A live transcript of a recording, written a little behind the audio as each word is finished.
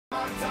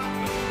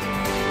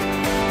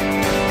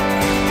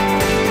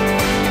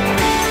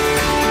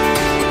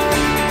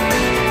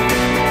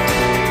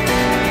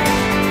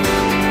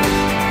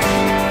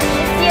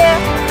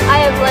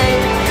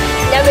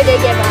to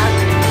give up,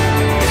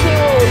 to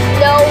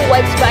know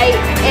what's right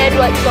and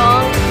what's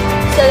wrong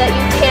so that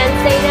you can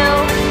say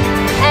no,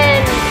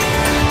 and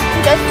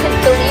just to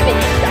believe in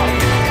yourself.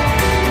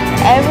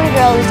 Every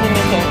girl is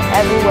unique in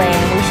every way,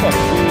 and we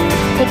shouldn't be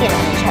picking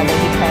on each other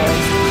because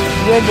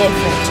you're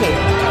different too.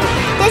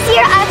 This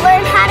year I've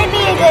learned how to be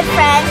a good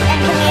friend and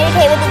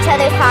communicate with each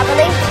other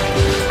properly.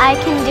 I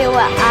can do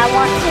what I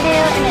want to do,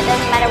 and it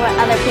doesn't matter what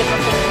other people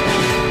think of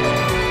me.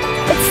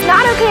 It's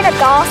not okay to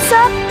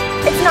gossip,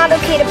 it's not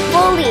okay to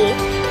bully,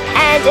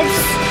 and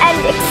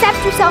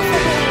accept yourself for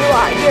who you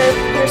are.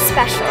 You're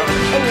special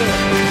and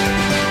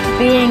unique.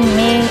 Being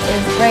me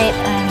is great,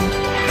 and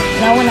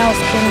no one else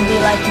can be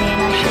like me,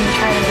 and I shouldn't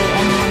try to be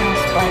anyone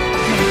else but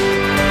me.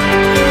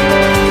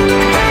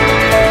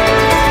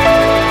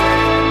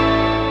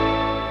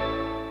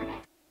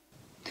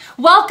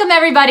 Welcome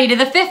everybody to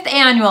the 5th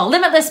annual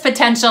Limitless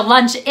Potential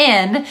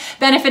LunchIN,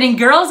 benefiting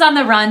Girls on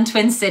the Run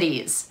Twin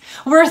Cities.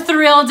 We're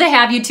thrilled to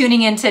have you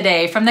tuning in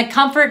today from the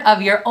comfort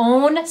of your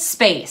own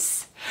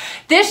space.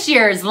 This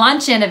year's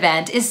LunchIN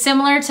event is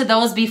similar to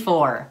those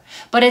before,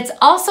 but it's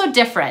also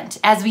different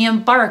as we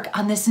embark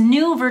on this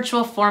new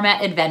virtual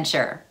format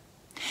adventure.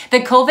 The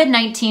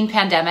COVID-19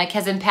 pandemic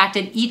has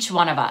impacted each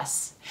one of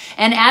us.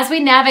 And as we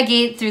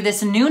navigate through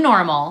this new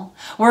normal,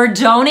 we're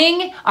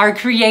donning our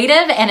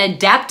creative and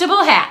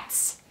adaptable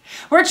hats.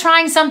 We're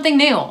trying something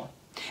new,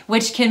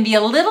 which can be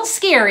a little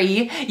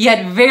scary,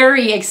 yet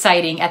very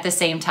exciting at the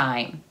same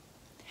time.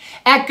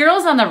 At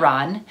Girls on the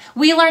Run,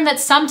 we learn that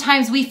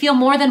sometimes we feel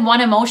more than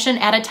one emotion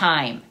at a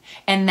time,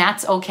 and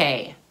that's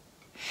okay.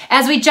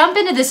 As we jump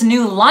into this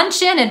new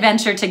LunchIN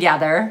adventure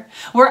together,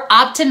 we're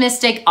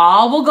optimistic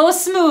all will go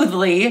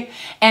smoothly,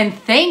 and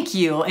thank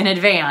you in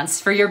advance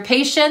for your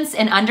patience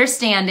and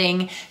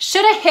understanding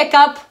should a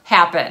hiccup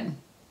happen.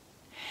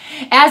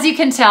 As you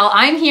can tell,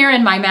 I'm here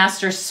in my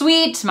master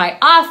suite, my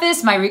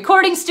office, my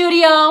recording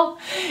studio,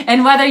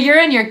 and whether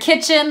you're in your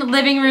kitchen,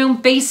 living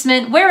room,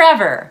 basement,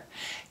 wherever,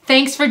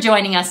 thanks for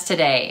joining us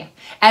today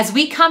as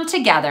we come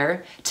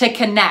together to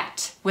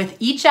connect with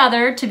each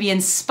other, to be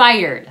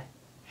inspired,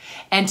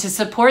 and to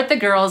support the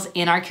girls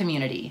in our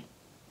community.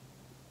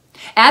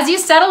 As you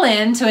settle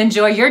in to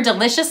enjoy your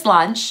delicious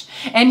lunch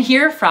and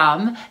hear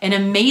from an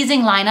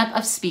amazing lineup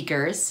of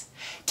speakers,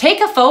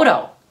 take a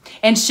photo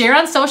and share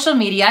on social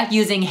media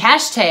using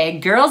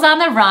hashtag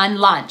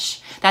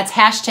GirlsOnTheRunLunch. That's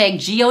hashtag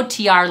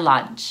GOTR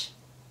Lunch.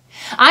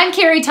 I'm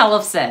Carrie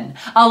Tollefson,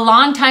 a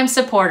longtime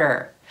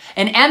supporter,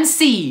 an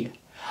MC,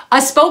 a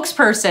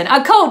spokesperson,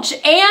 a coach,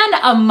 and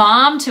a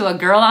mom to a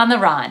girl on the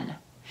run.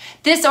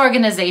 This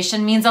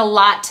organization means a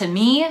lot to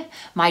me,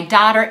 my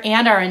daughter,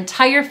 and our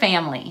entire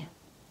family.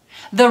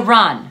 The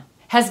run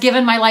has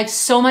given my life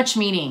so much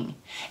meaning,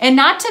 and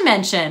not to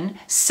mention,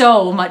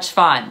 so much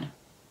fun.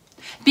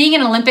 Being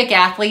an Olympic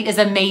athlete is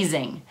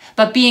amazing,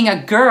 but being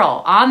a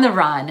girl on the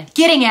run,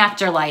 getting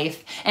after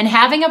life, and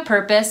having a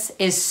purpose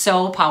is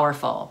so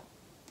powerful.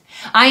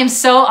 I am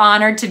so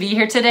honored to be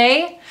here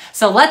today,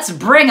 so let's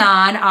bring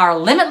on our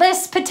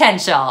limitless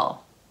potential.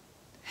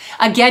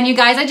 Again, you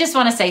guys, I just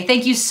want to say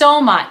thank you so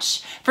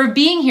much for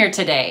being here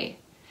today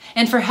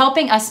and for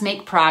helping us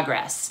make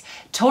progress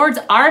towards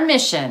our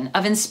mission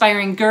of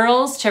inspiring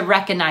girls to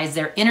recognize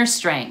their inner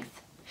strength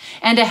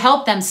and to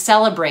help them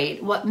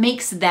celebrate what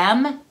makes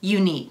them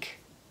unique.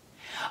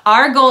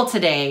 Our goal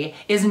today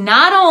is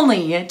not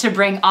only to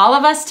bring all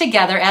of us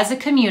together as a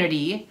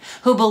community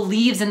who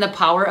believes in the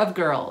power of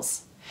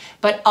girls,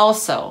 but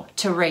also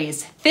to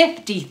raise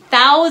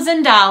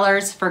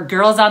 $50,000 for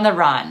Girls on the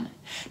Run,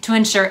 to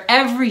ensure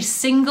every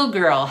single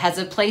girl has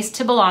a place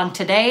to belong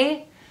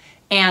today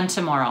and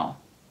tomorrow.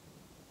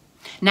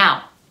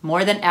 Now,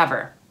 more than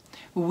ever,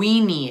 we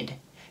need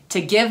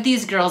to give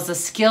these girls the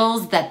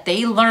skills that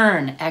they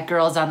learn at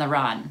Girls on the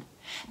Run.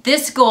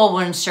 This goal will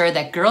ensure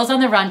that Girls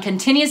on the Run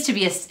continues to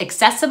be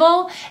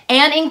accessible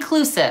and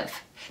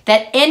inclusive,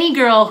 that any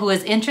girl who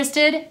is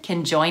interested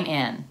can join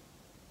in.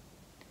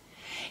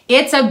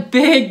 It's a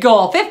big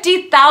goal.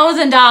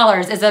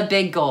 $50,000 is a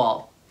big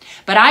goal.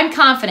 But I'm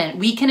confident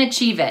we can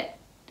achieve it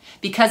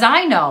because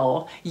I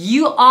know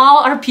you all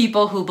are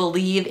people who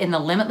believe in the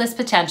limitless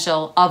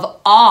potential of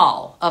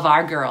all of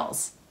our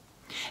girls.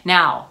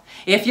 Now,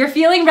 if you're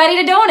feeling ready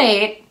to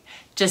donate,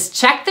 just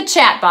check the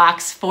chat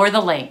box for the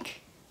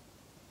link.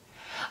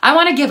 I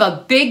want to give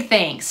a big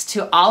thanks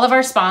to all of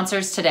our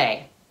sponsors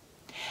today.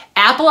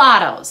 Apple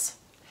Autos,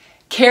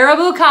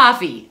 Caribou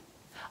Coffee,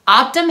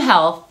 Optum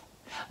Health,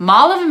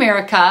 Mall of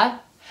America,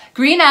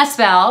 Green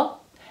Espel,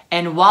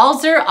 and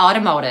Walzer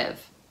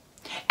Automotive,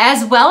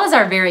 as well as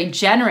our very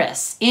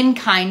generous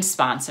in-kind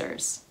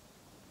sponsors.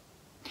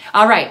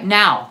 All right,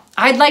 now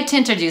I'd like to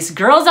introduce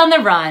Girls on the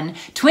Run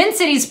Twin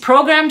Cities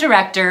Program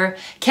Director,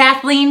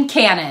 Kathleen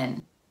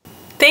Cannon.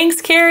 Thanks,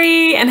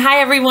 Carrie, and hi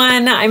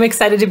everyone. I'm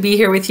excited to be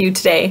here with you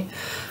today.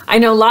 I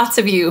know lots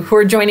of you who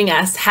are joining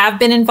us have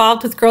been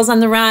involved with Girls on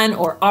the Run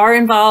or are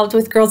involved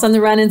with Girls on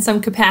the Run in some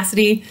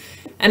capacity,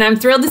 and I'm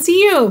thrilled to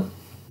see you.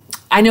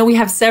 I know we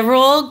have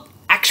several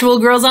actual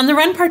Girls on the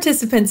Run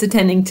participants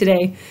attending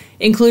today,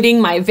 including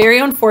my very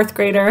own 4th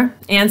grader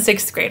and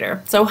 6th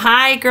grader. So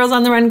hi, Girls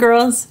on the Run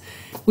girls.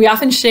 We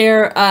often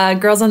share a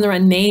Girls on the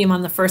Run name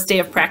on the first day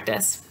of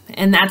practice,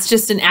 and that's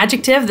just an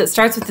adjective that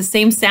starts with the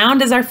same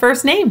sound as our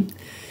first name.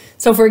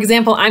 So for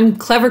example, I'm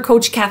Clever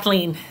Coach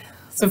Kathleen.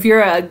 So if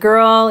you're a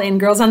girl in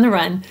Girls on the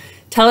Run,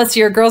 tell us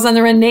your Girls on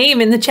the Run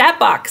name in the chat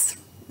box.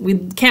 We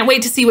can't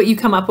wait to see what you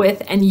come up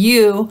with, and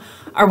you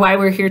are why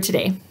we're here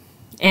today.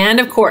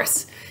 And of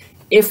course,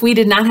 if we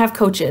did not have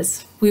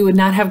coaches, we would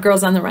not have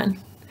Girls on the Run.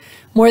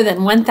 More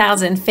than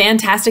 1,000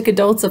 fantastic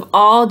adults of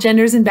all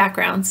genders and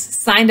backgrounds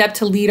signed up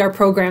to lead our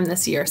program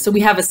this year. So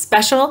we have a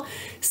special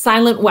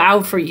silent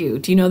wow for you.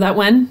 Do you know that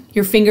one?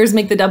 Your fingers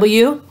make the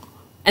W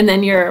and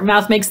then your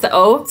mouth makes the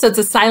O. So it's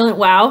a silent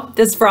wow.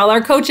 This is for all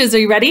our coaches. Are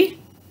you ready?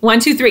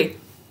 1, 2, 3.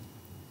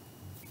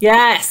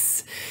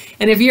 Yes.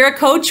 And if you're a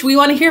coach, we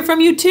want to hear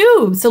from you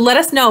too. So let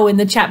us know in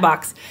the chat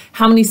box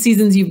how many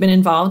seasons you've been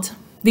involved.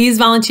 These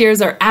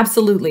volunteers are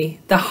absolutely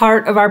the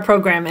heart of our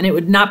program, and it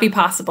would not be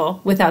possible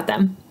without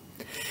them.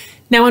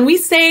 Now, when we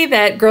say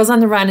that Girls on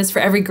the Run is for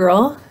every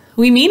girl,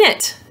 we mean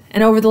it.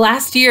 And over the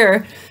last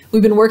year,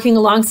 we've been working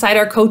alongside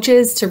our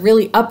coaches to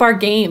really up our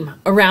game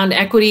around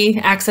equity,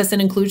 access,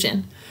 and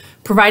inclusion,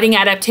 providing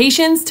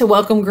adaptations to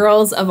welcome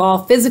girls of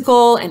all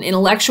physical and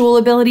intellectual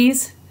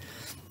abilities,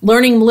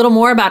 learning a little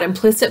more about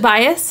implicit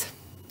bias,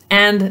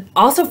 and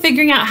also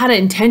figuring out how to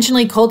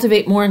intentionally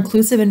cultivate more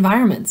inclusive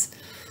environments.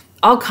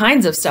 All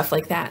kinds of stuff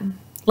like that.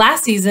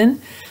 Last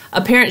season,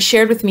 a parent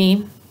shared with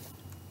me,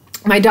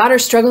 my daughter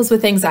struggles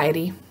with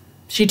anxiety.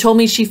 She told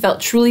me she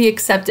felt truly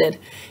accepted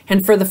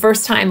and for the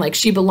first time like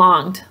she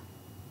belonged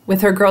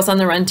with her Girls on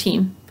the Run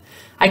team.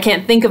 I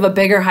can't think of a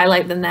bigger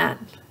highlight than that.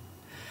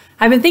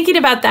 I've been thinking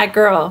about that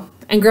girl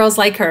and girls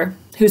like her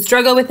who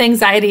struggle with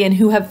anxiety and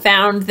who have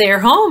found their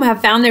home,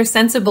 have found their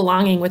sense of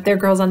belonging with their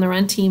Girls on the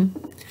Run team.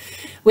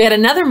 We had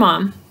another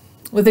mom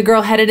with a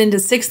girl headed into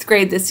 6th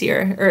grade this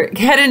year, or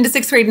headed into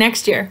 6th grade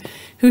next year,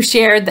 who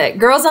shared that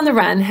Girls on the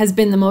Run has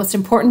been the most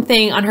important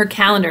thing on her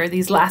calendar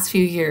these last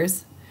few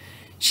years.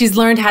 She's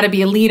learned how to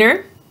be a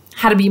leader,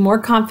 how to be more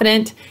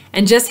confident,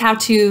 and just how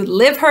to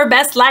live her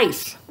best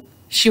life.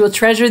 She will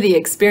treasure the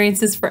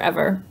experiences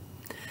forever.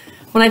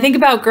 When I think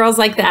about girls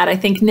like that, I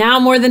think now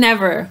more than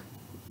ever,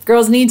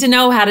 girls need to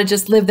know how to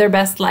just live their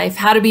best life,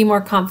 how to be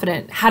more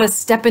confident, how to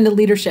step into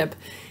leadership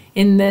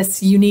in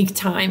this unique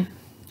time.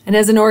 And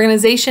as an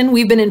organization,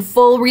 we've been in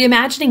full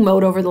reimagining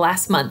mode over the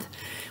last month.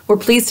 We're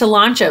pleased to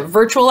launch a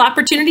virtual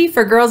opportunity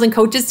for girls and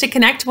coaches to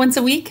connect once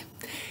a week.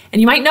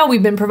 And you might know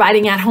we've been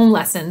providing at-home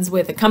lessons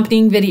with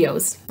accompanying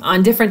videos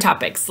on different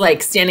topics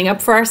like standing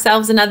up for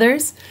ourselves and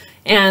others,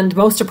 and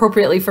most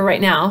appropriately for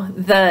right now,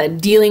 the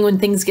dealing when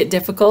things get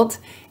difficult,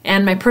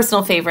 and my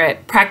personal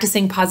favorite,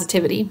 practicing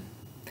positivity.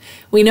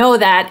 We know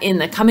that in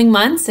the coming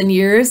months and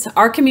years,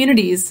 our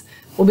communities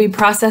will be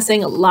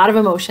processing a lot of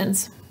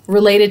emotions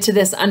related to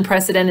this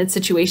unprecedented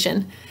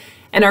situation.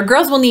 And our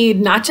girls will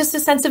need not just a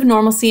sense of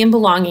normalcy and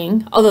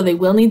belonging, although they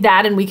will need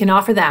that and we can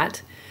offer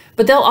that,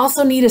 but they'll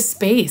also need a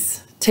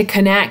space to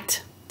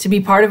connect, to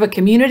be part of a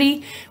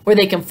community where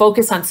they can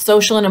focus on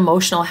social and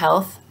emotional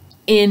health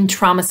in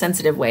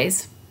trauma-sensitive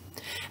ways.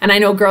 And I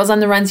know Girls on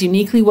the Run's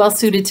uniquely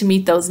well-suited to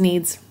meet those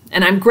needs.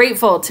 And I'm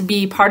grateful to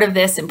be part of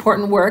this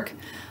important work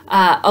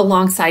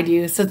alongside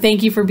you. So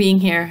thank you for being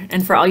here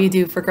and for all you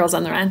do for Girls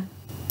on the Run.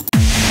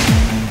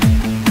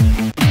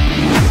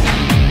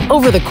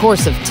 Over the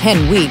course of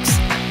 10 weeks,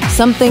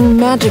 something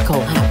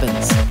magical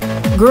happens.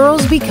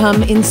 Girls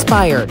become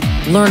inspired,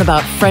 learn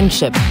about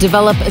friendship,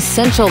 develop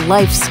essential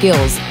life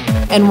skills,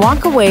 and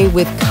walk away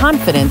with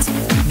confidence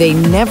they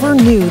never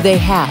knew they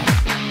had.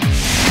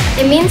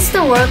 It means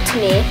the world to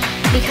me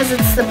because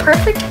it's the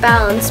perfect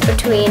balance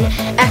between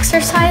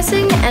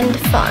exercising and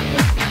fun.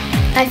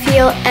 I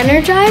feel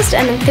energized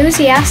and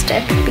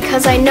enthusiastic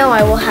because I know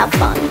I will have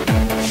fun.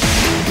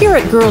 Here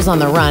at Girls on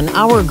the Run,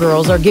 our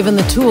girls are given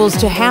the tools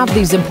to have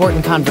these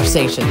important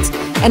conversations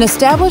and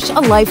establish a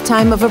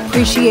lifetime of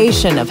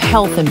appreciation of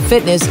health and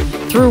fitness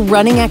through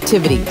running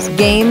activities,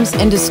 games,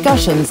 and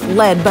discussions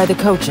led by the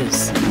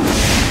coaches.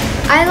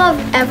 I love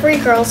every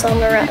Girls on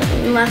the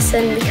Run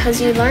lesson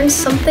because you learn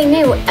something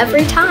new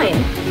every time.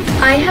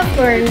 I have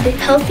learned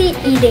healthy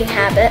eating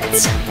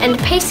habits and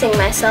pacing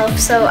myself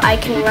so I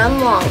can run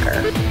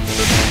longer.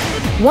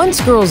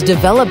 Once girls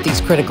develop these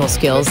critical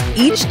skills,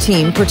 each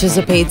team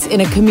participates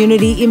in a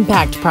community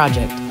impact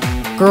project.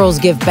 Girls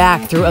give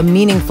back through a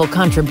meaningful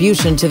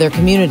contribution to their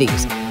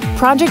communities.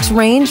 Projects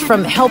range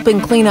from helping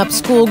clean up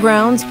school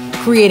grounds,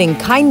 creating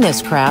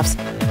kindness crafts,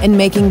 and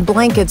making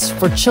blankets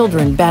for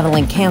children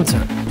battling cancer.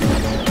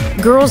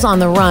 Girls on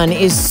the Run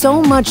is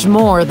so much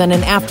more than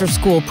an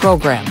after-school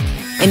program.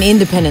 An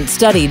independent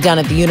study done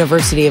at the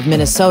University of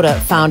Minnesota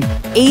found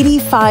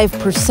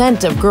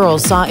 85% of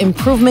girls saw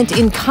improvement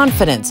in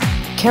confidence,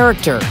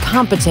 character,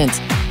 competence,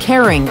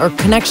 caring, or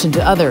connection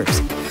to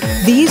others.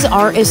 These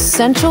are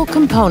essential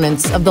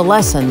components of the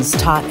lessons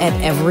taught at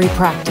every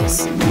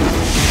practice.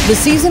 The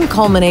season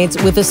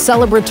culminates with a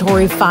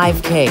celebratory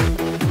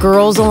 5K.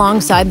 Girls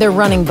alongside their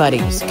running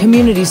buddies,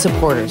 community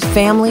supporters,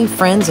 family,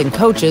 friends, and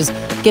coaches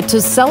get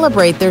to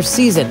celebrate their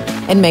season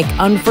and make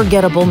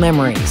unforgettable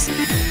memories.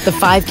 The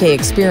 5K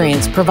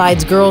experience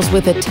provides girls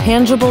with a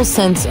tangible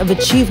sense of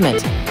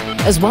achievement,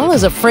 as well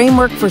as a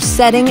framework for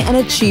setting and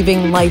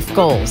achieving life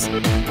goals.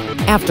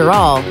 After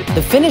all,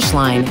 the finish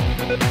line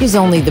is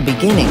only the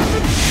beginning.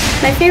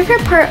 My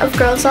favorite part of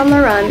Girls on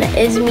the Run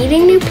is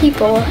meeting new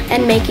people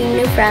and making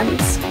new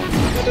friends.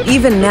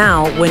 Even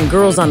now, when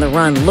Girls on the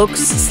Run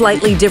looks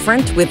slightly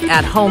different with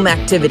at-home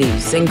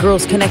activities and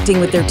girls connecting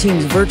with their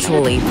teams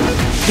virtually,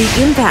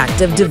 the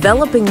impact of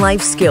developing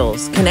life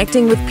skills,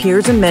 connecting with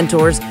peers and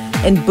mentors,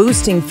 and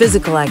boosting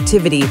physical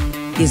activity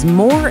is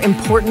more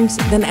important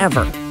than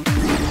ever.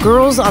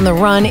 Girls on the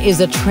Run is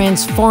a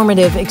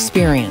transformative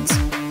experience.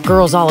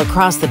 Girls all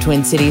across the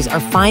Twin Cities are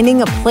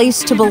finding a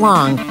place to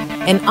belong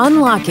and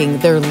unlocking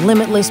their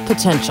limitless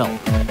potential.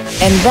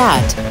 And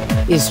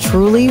that is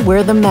truly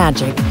where the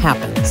magic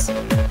happens.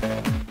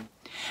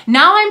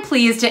 Now I'm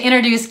pleased to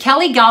introduce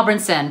Kelly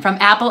Galbranson from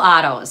Apple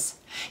Autos.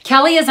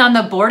 Kelly is on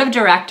the board of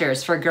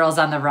directors for Girls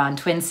on the Run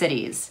Twin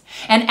Cities.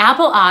 And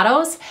Apple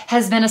Autos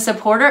has been a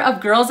supporter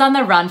of Girls on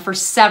the Run for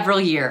several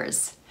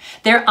years.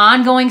 Their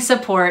ongoing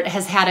support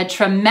has had a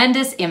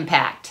tremendous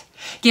impact,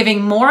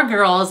 giving more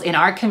girls in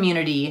our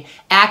community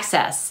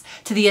access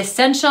to the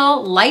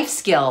essential life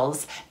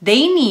skills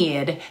they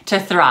need to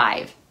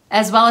thrive,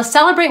 as well as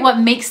celebrate what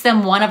makes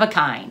them one of a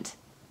kind.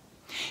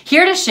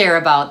 Here to share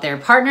about their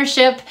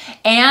partnership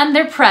and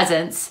their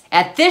presence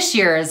at this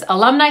year's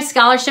Alumni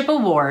Scholarship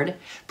Award,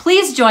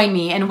 please join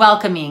me in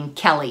welcoming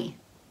Kelly.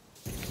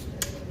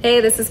 Hey,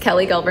 this is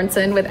Kelly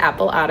Galbranson with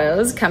Apple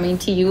Autos, coming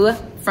to you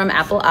from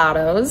Apple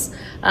Autos.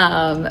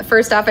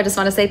 First off, I just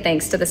want to say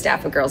thanks to the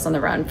staff of Girls on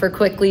the Run for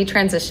quickly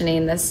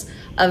transitioning this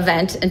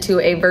event into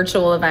a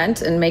virtual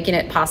event and making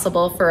it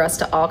possible for us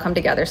to all come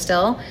together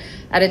still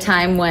at a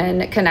time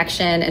when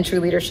connection and true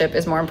leadership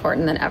is more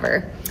important than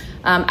ever.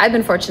 I've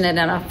been fortunate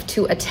enough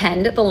to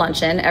attend the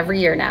luncheon every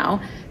year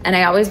now, and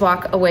I always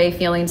walk away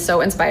feeling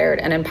so inspired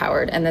and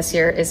empowered, and this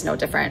year is no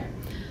different.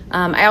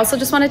 I also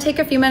just want to take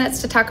a few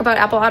minutes to talk about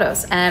Apple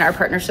Autos and our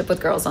partnership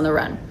with Girls on the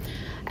Run.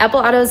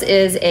 Apple Autos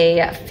is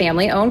a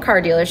family-owned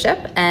car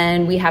dealership,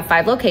 and we have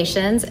 5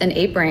 locations and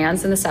 8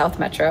 brands in the South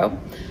Metro.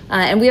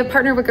 And we have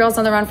partnered with Girls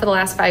on the Run for the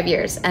last 5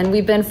 years, and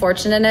we've been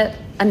fortunate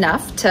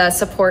enough to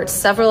support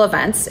several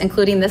events,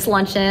 including this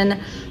luncheon,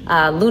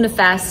 Luna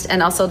Fest,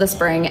 and also the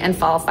spring and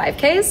fall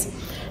 5Ks.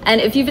 And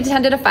if you've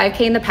attended a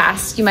 5K in the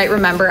past, you might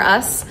remember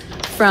us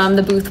from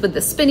the booth with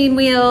the spinning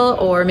wheel,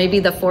 or maybe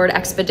the Ford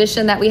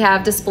Expedition that we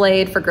have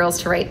displayed for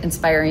girls to write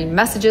inspiring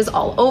messages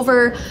all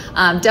over.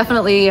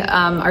 Definitely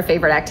our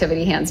favorite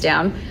activity, hands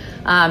down.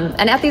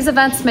 And at these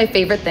events, my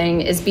favorite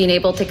thing is being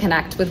able to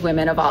connect with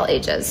women of all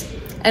ages.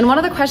 And one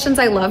of the questions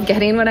I love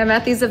getting when I'm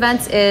at these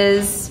events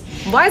is,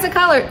 why is a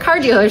car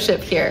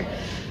dealership here?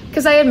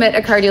 Because I admit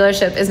a car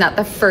dealership is not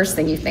the first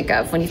thing you think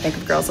of when you think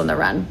of Girls on the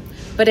Run.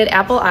 But at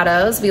Apple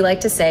Autos, we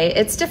like to say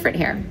it's different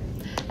here.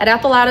 At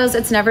Apple Autos,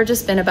 it's never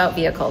just been about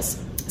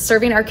vehicles.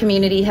 Serving our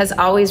community has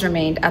always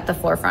remained at the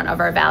forefront of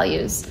our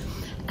values.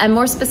 And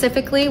more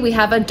specifically, we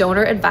have a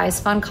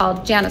donor-advised fund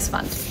called Janus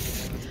Fund.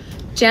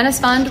 Janus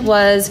Fund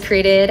was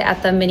created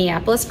at the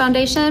Minneapolis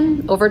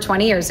Foundation over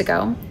 20 years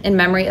ago in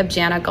memory of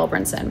Jana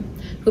Galbranson,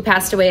 who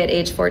passed away at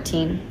age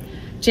 14.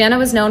 Jana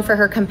was known for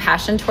her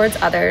compassion towards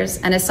others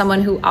and as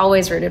someone who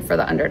always rooted for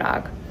the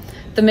underdog.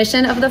 The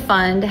mission of the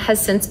fund has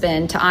since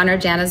been to honor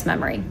Jana's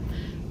memory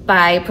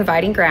by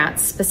providing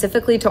grants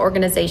specifically to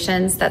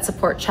organizations that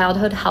support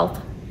childhood health,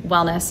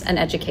 wellness, and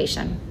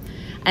education.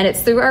 And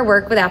it's through our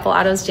work with Apple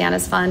Autos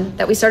Janus Fund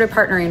that we started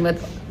partnering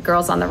with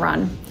Girls on the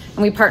Run.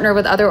 And we partner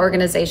with other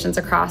organizations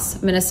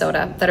across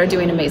Minnesota that are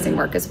doing amazing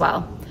work as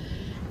well.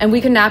 And we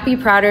could not be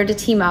prouder to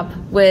team up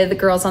with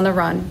Girls on the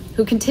Run,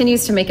 who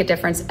continues to make a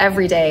difference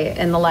every day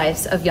in the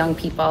lives of young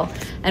people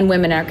and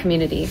women in our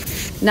community.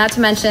 Not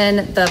to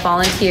mention the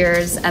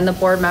volunteers and the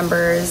board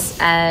members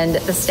and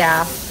the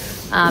staff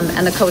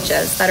and the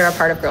coaches that are a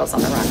part of Girls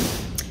on the Run.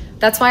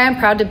 That's why I'm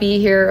proud to be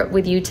here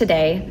with you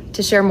today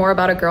to share more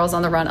about a Girls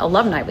on the Run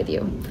alumni with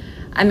you.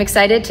 I'm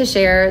excited to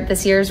share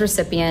this year's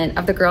recipient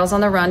of the Girls on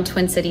the Run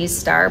Twin Cities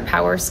Star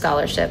Power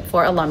Scholarship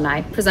for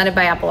Alumni, presented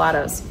by Apple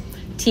Autos,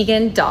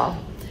 Tegan Dahl.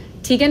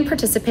 Tegan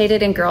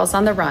participated in Girls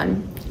on the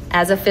Run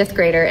as a 5th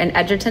grader in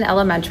Edgerton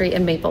Elementary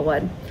in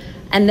Maplewood.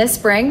 And this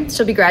spring,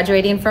 she'll be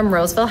graduating from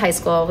Roseville High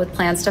School with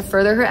plans to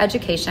further her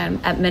education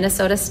at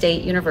Minnesota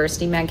State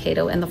University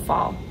Mankato in the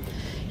fall.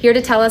 Here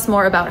to tell us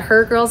more about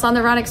her Girls on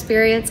the Run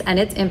experience and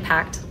its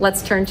impact,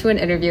 let's turn to an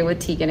interview with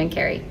Tegan and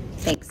Carrie.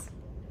 Thanks.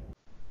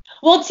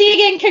 Well,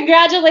 Tegan,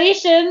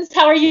 congratulations.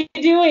 How are you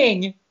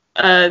doing?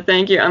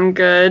 Thank you. I'm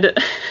good.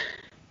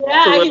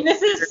 Yeah, I mean,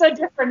 this is so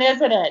different,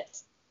 isn't it?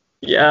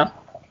 Yeah.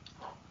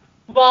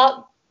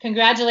 Well,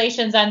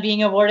 congratulations on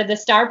being awarded the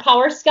Star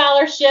Power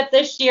Scholarship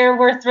this year.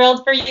 We're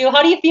thrilled for you.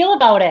 How do you feel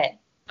about it?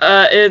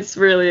 It's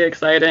really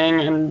exciting,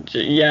 and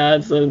yeah,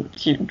 it's a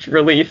huge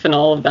relief and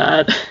all of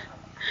that.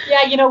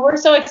 Yeah, you know, we're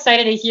so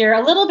excited to hear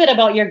a little bit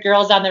about your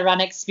Girls on the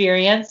Run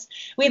experience.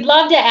 We'd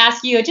love to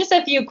ask you just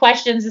a few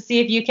questions to see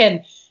if you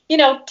can, you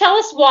know, tell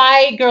us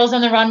why Girls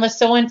on the Run was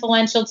so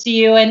influential to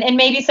you and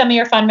maybe some of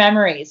your fun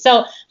memories.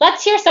 So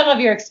let's hear some of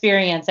your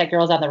experience at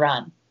Girls on the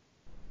Run.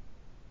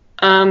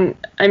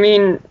 I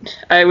mean,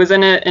 I was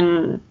in it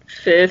in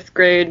 5th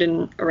grade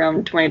in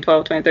around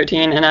 2012,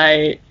 2013, and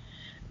I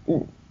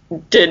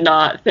did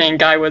not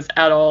think I was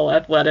at all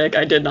athletic.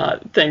 I did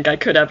not think I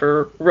could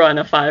ever run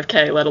a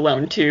 5K, let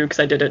alone 2, because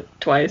I did it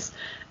twice.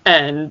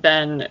 And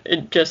then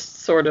it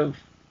just sort of,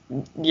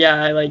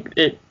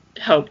 it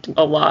helped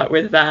a lot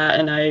with that,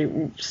 and I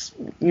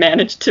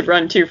managed to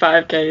run 2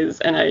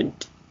 5Ks, and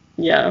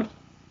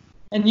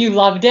And you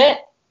loved it?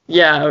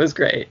 Yeah, it was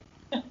great.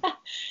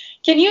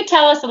 Can you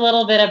tell us a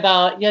little bit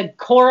about your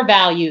core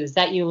values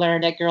that you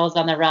learned at Girls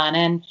on the Run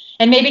and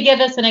maybe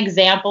give us an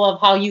example of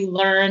how you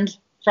learned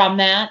from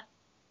that?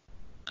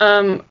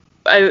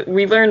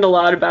 We learned a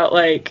lot about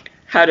like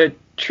how to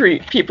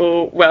treat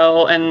people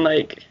well and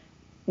like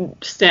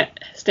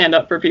stand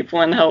up for people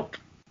and help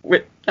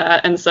with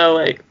that. And so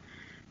like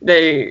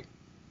they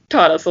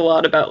taught us a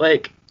lot about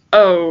like,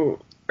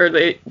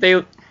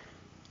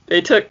 they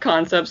took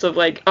concepts of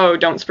like,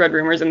 don't spread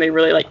rumors, and they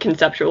really like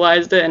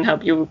conceptualized it and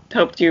helped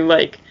you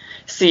like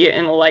see it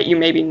in a light you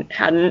maybe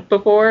hadn't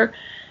before,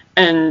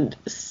 and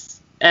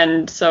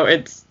so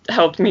it's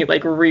helped me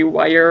like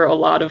rewire a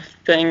lot of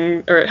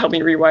things, or it helped me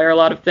rewire a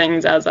lot of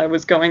things as I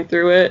was going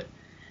through it,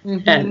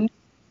 and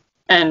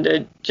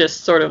it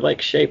just sort of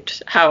like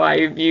shaped how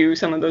I view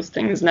some of those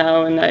things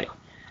now, and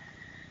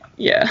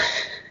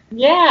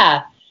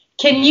Yeah.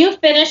 Can you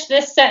finish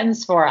this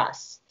sentence for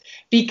us?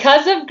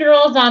 Because of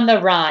Girls on the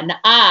Run,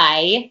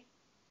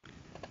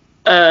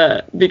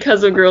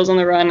 because of Girls on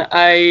the Run,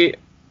 I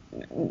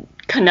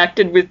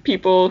connected with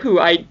people who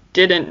I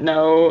didn't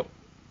know,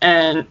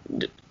 and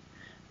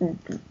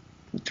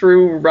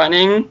through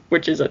running,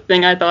 which is a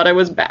thing I thought I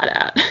was bad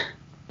at.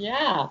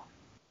 Yeah.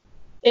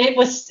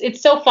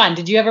 It's so fun.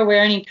 Did you ever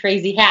wear any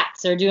crazy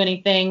hats or do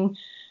anything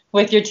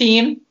with your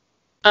team?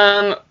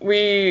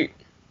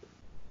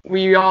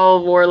 We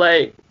all wore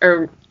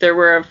there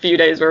were a few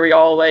days where we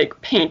all like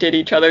painted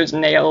each other's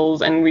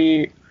nails, and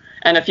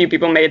a few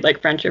people made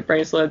like friendship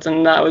bracelets,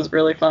 and that was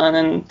really fun.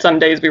 And some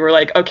days we were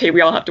like, okay,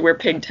 we all have to wear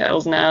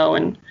pigtails now,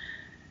 and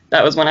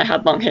that was when I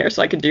had long hair,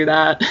 so I could do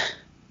that.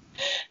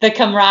 The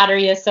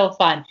camaraderie is so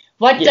fun.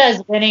 What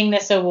does winning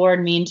this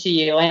award mean to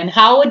you, and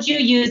how would you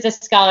use the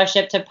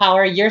scholarship to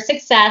power your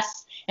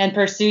success and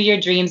pursue your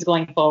dreams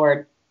going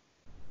forward?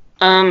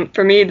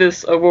 For me,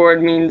 this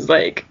award means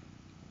like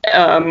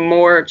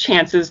more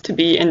chances to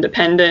be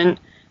independent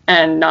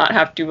and not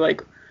have to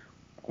like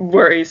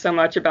worry so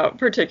much about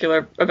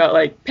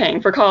like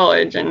paying for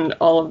college and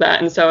all of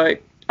that, and so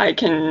I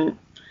can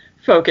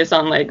focus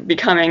on like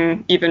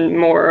becoming even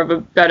more of a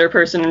better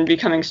person and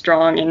becoming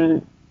strong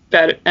and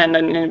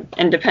an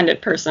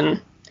independent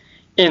person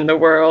in the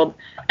world,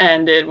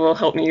 and it will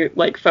help me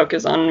like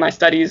focus on my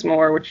studies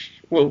more, which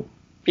will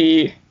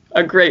be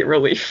a great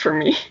relief for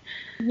me.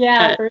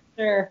 Yeah, for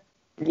sure.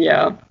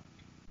 Yeah.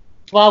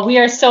 Well, we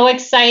are so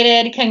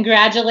excited.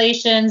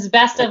 Congratulations.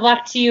 Best of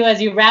luck to you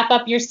as you wrap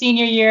up your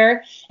senior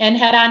year and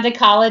head on to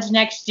college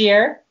next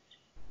year.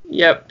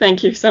 Yep.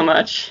 Thank you so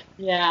much.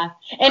 Yeah.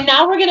 And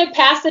now we're going to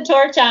pass the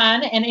torch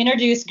on and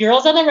introduce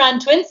Girls on the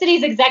Run Twin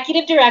Cities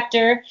Executive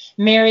Director,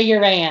 Mary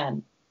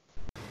Uran.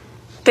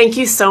 Thank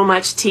you so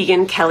much,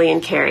 Tegan, Kelly,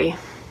 and Carrie.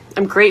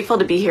 I'm grateful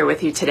to be here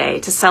with you today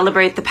to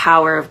celebrate the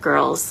power of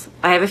girls.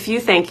 I have a few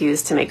thank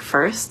yous to make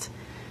first.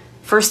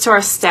 First, to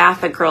our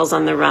staff at Girls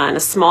on the Run, a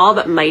small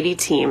but mighty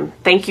team,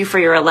 thank you for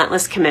your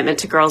relentless commitment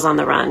to Girls on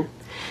the Run.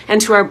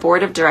 And to our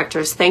board of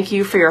directors, thank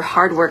you for your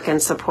hard work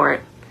and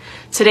support.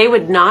 Today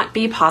would not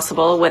be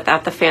possible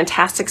without the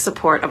fantastic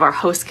support of our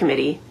host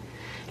committee.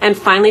 And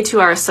finally,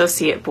 to our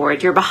associate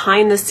board, your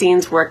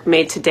behind-the-scenes work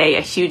made today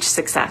a huge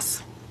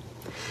success.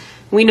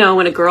 We know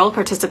when a girl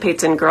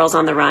participates in Girls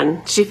on the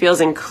Run, she feels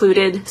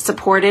included,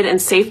 supported,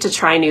 and safe to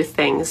try new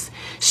things.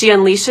 She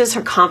unleashes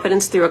her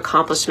confidence through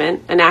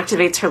accomplishment and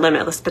activates her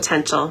limitless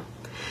potential.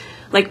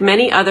 Like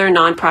many other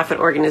nonprofit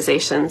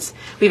organizations,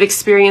 we've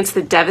experienced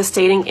the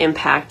devastating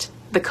impact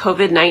the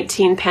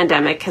COVID-19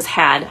 pandemic has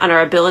had on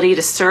our ability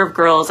to serve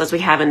girls as we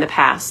have in the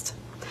past.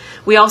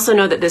 We also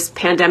know that this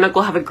pandemic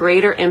will have a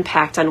greater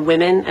impact on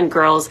women and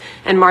girls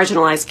and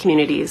marginalized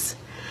communities.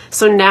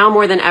 So now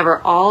more than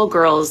ever, all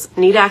girls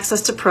need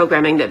access to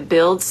programming that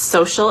builds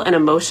social and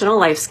emotional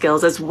life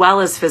skills as well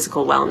as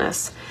physical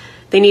wellness.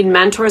 They need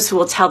mentors who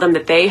will tell them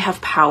that they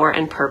have power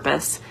and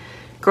purpose.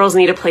 Girls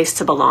need a place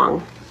to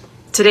belong.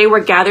 Today,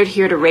 we're gathered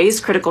here to raise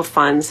critical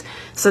funds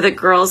so that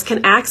girls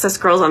can access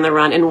Girls on the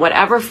Run in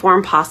whatever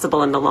form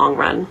possible in the long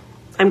run.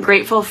 I'm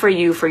grateful for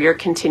you for your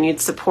continued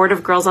support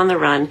of Girls on the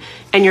Run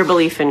and your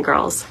belief in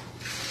girls.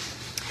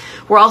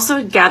 We're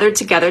also gathered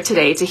together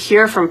today to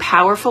hear from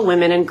powerful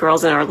women and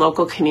girls in our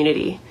local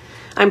community.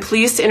 I'm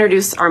pleased to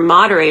introduce our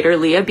moderator,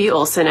 Lea B.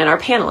 Olsen, and our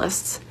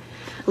panelists.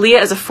 Lea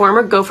is a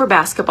former Gopher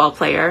basketball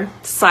player,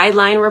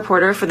 sideline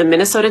reporter for the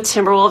Minnesota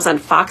Timberwolves on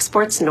Fox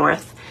Sports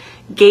North,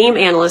 game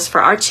analyst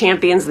for our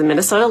champions, the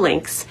Minnesota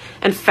Lynx,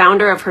 and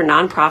founder of her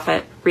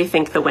nonprofit,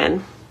 Rethink the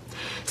Win.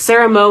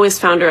 Sarah Moe is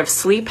founder of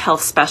Sleep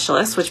Health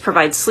Specialists, which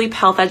provides sleep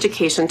health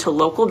education to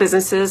local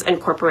businesses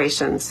and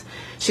corporations.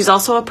 She's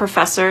also a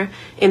professor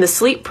in the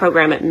sleep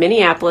program at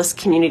Minneapolis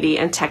Community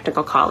and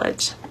Technical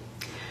College.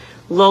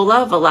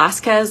 Lola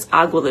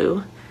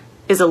Velazquez-Aguilu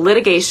is a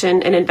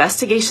litigation and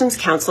investigations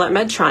counsel at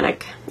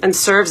Medtronic and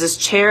serves as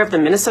chair of the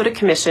Minnesota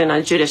Commission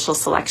on Judicial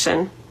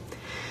Selection.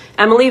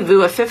 Emily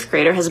Vue, a 5th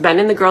grader, has been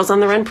in the Girls on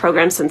the Run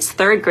program since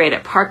 3rd grade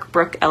at Park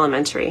Brook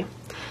Elementary.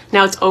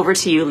 Now it's over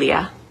to you,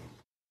 Lea.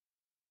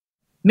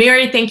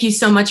 Mary, thank you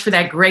so much for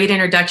that great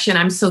introduction.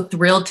 I'm so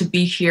thrilled to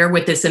be here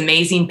with this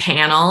amazing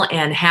panel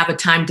and have a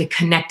time to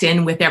connect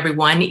in with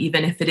everyone,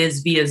 even if it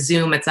is via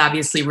Zoom. It's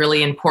obviously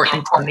really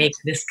important to make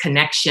this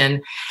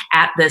connection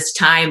at this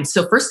time.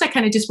 So first, I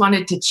kind of just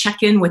wanted to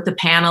check in with the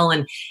panel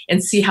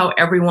and see how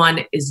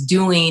everyone is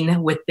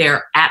doing with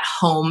their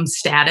at-home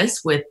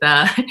status with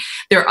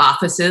their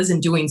offices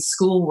and doing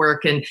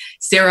schoolwork. And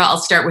Sarah, I'll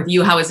start with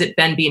you. How has it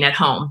been being at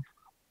home?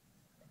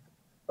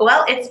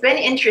 Well, it's been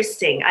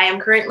interesting. I am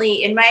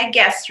currently in my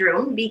guest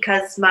room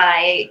because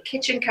my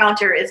kitchen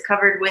counter is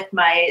covered with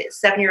my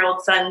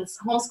 7-year-old son's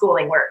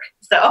homeschooling work.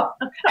 So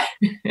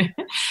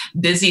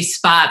busy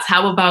spots.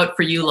 How about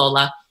for you,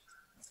 Lola?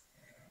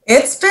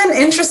 It's been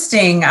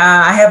interesting.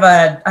 I have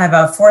a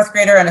 4th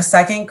grader and a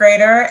 2nd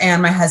grader,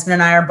 and my husband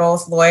and I are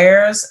both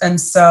lawyers.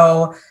 And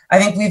so I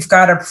think we've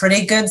got a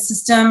pretty good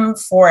system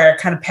for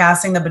kind of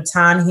passing the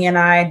baton, he and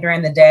I,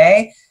 during the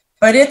day.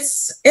 But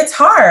it's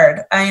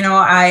hard.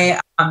 I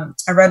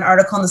read an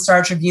article in the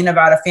Star Tribune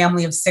about a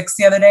family of 6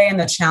 the other day and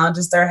the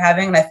challenges they're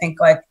having. And I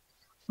think, like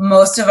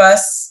most of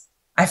us,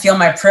 I feel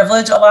my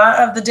privilege a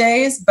lot of the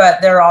days,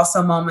 but there are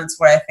also moments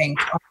where I think,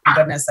 oh my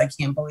goodness, I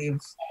can't believe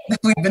that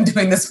we've been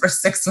doing this for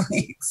 6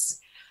 weeks.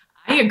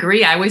 I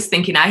agree. I was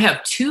thinking I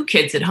have 2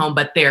 kids at home,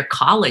 but they're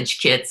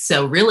college kids.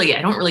 So really,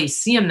 I don't really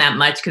see them that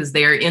much because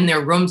they're in their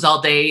rooms all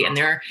day and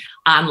they're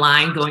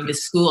online going to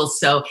school.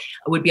 So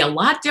it would be a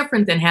lot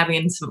different than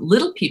having some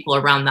little people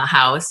around the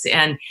house.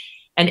 And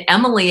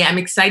Emily, I'm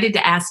excited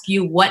to ask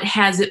you, what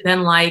has it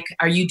been like?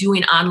 Are you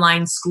doing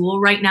online school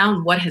right now?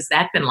 And what has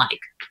that been like?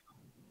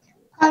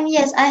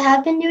 Yes, I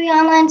have been doing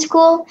online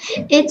school.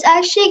 It's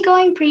actually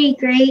going pretty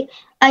great.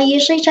 I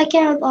usually check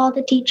in with all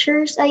the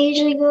teachers I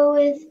usually go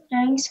with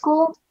during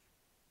school.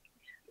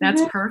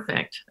 That's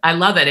perfect. I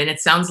love it. And it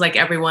sounds like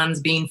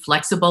everyone's being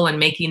flexible and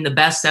making the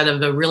best out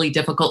of a really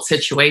difficult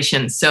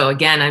situation. So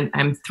again,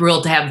 I'm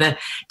thrilled to have the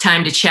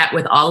time to chat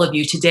with all of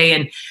you today.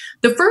 And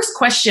the first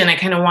question I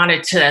kind of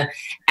wanted to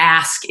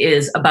ask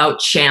is about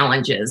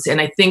challenges.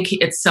 And I think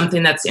it's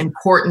something that's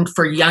important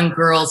for young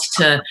girls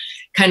to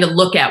kind of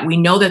look at. We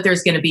know that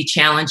there's going to be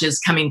challenges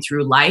coming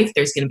through life.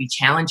 There's going to be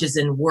challenges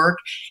in work,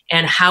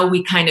 and how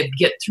we kind of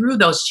get through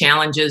those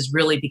challenges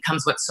really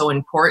becomes what's so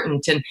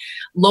important. And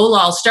Lola,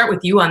 I'll start with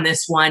you on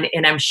this one.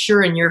 And I'm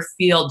sure in your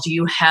field,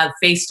 you have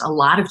faced a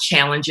lot of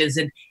challenges.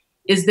 And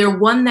is there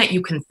one that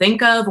you can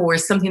think of, or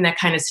something that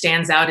kind of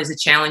stands out as a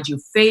challenge you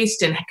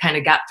faced and kind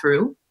of got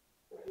through?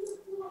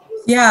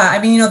 Yeah, I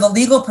mean, the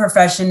legal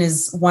profession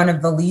is one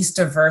of the least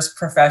diverse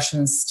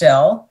professions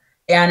still.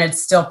 And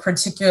it's still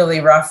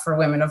particularly rough for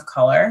women of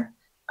color.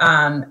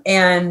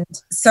 And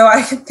so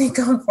I can think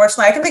of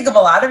a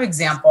lot of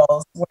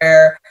examples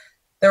where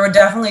there were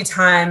definitely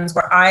times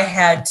where I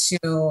had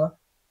to,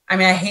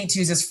 I hate to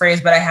use this phrase,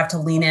 but I have to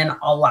lean in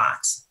a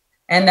lot.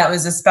 And that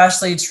was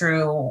especially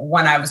true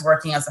when I was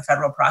working as a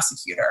federal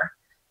prosecutor.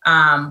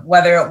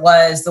 Whether it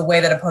was the way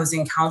that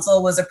opposing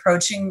counsel was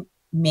approaching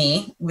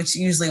me, which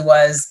usually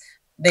was,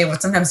 they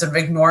would sometimes sort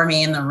of ignore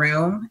me in the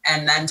room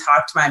and then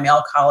talk to my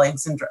male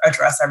colleagues and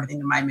address everything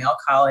to my male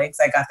colleagues.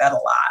 I got that a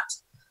lot.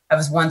 I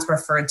was once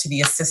referred to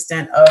the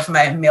assistant of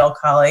my male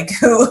colleague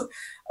who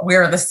we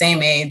were the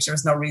same age. There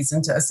was no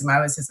reason to assume I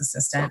was his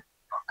assistant.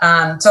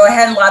 So I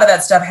had a lot of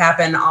that stuff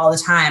happen all the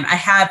time.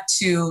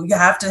 You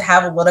have to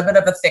have a little bit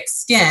of a thick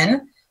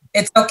skin.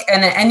 It's okay.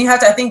 And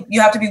I think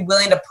you have to be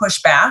willing to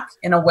push back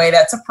in a way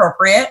that's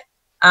appropriate.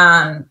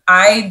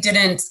 I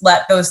didn't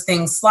let those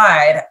things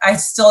slide. I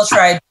still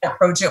tried to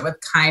approach it with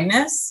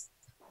kindness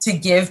to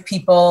give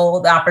people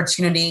the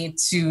opportunity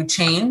to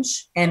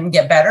change and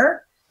get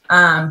better.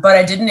 But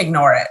I didn't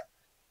ignore it.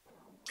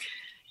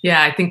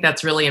 Yeah, I think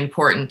that's really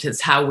important, is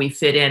how we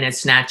fit in.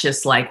 It's not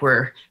just like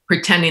we're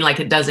pretending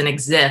like it doesn't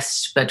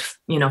exist, but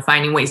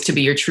finding ways to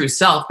be your true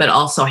self, but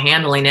also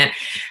handling it.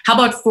 How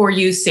about for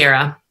you,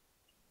 Sarah?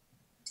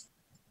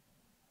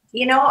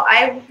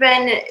 I've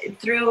been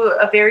through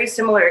a very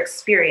similar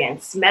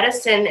experience.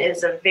 Medicine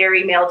is a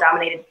very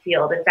male-dominated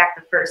field. In fact,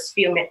 the first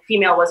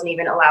female wasn't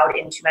even allowed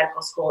into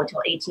medical school until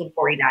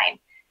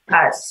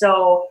 1849.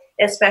 So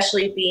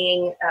especially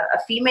being a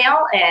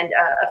female and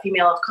a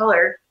female of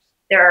color,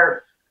 there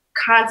are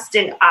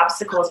constant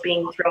obstacles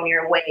being thrown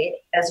your way,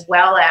 as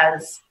well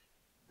as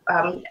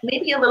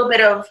maybe a little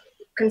bit of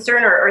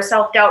concern or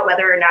self-doubt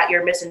whether or not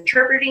you're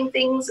misinterpreting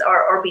things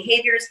or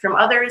behaviors from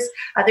others.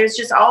 There's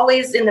just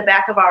always in the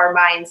back of our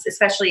minds,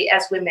 especially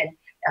as women,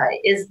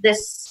 Is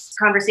this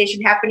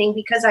conversation happening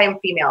because I am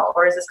female,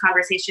 or is this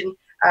conversation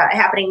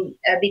happening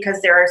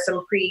because there are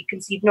some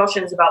preconceived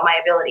notions about my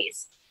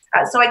abilities?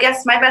 So I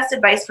guess my best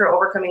advice for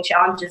overcoming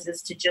challenges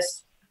is to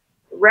just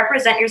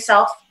represent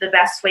yourself the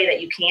best way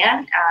that you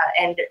can,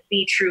 and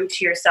be true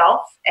to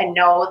yourself, and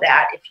know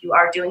that if you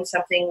are doing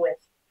something with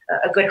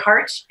a good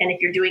heart, and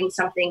if you're doing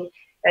something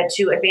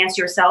to advance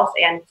yourself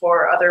and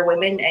for other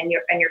women and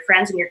your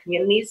friends and your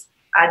communities,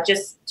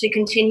 just to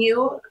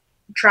continue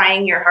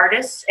trying your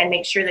hardest, and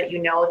make sure that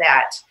you know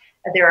that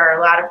there are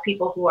a lot of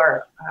people who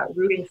are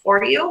rooting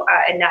for you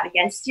and not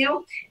against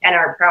you, and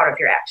are proud of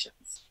your actions.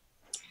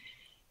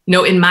 You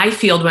know, in my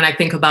field, when I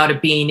think about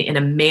it being in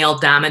a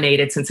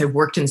male-dominated, since I've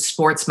worked in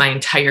sports my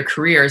entire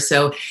career,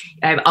 so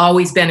I've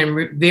always been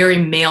in very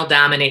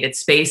male-dominated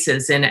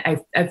spaces. And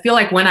I feel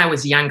like when I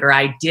was younger,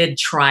 I did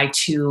try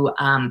to,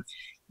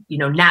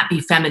 not be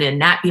feminine,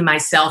 not be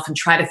myself, and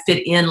try to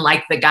fit in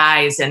like the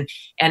guys. And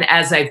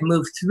as I've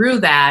moved through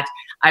that,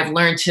 I've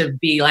learned to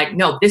be like,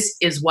 no, this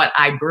is what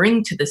I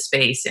bring to the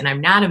space, and I'm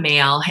not a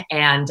male.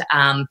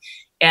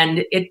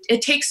 And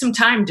it takes some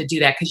time to do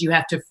that, because you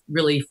have to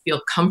really feel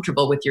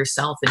comfortable with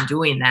yourself in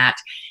doing that.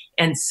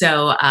 And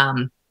so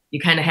you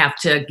kind of have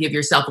to give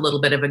yourself a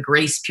little bit of a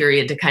grace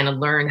period to kind of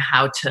learn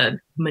how to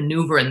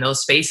maneuver in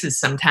those spaces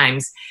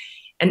sometimes.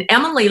 And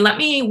Emily,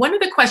 one of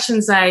the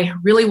questions I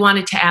really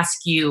wanted to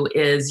ask you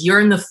is,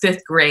 you're in the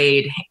 5th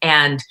grade,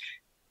 and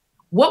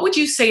what would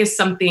you say is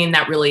something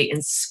that really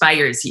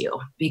inspires you?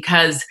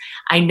 Because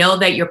I know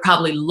that you're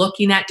probably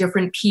looking at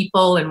different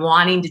people and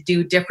wanting to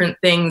do different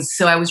things.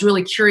 So I was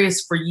really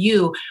curious for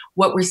you,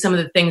 what were some of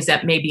the things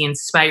that may be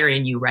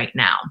inspiring you right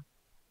now?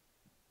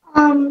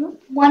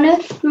 One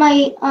of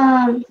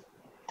the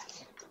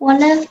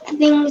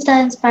things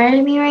that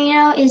inspired me right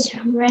now is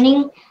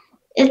running.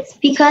 It's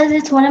because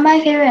it's one of my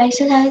favorite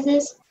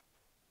exercises,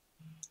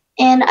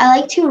 and I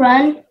like to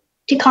run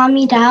to calm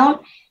me down.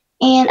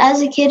 And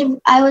as a kid,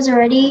 I was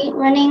already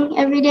running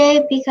every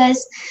day,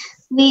 because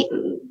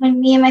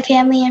when me and my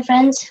family and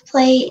friends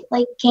play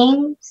like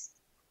games,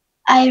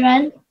 I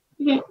run.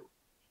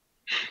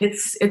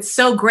 It's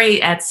so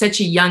great at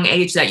such a young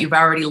age that you've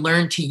already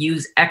learned to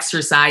use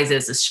exercise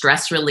as a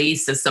stress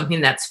release, as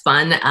something that's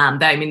fun.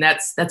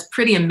 That's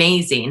pretty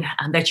amazing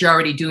that you're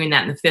already doing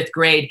that in the 5th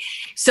grade.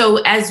 So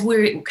as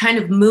we're kind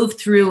of move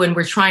through and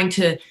we're trying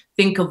to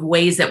think of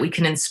ways that we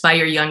can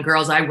inspire young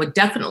girls, I would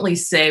definitely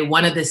say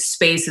one of the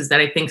spaces that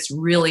I think is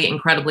really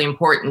incredibly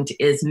important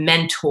is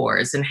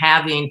mentors, and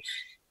having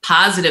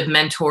positive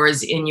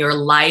mentors in your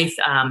life,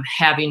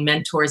 having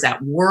mentors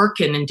at work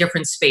and in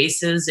different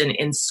spaces and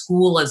in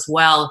school as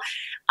well.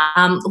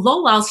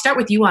 Lola, I'll start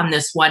with you on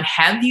this one.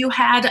 Have you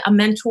had a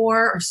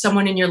mentor or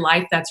someone in your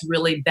life that's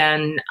really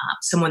been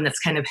someone that's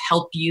kind of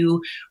helped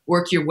you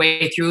work your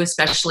way through,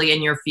 especially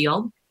in your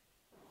field?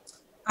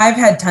 I've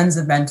had tons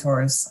of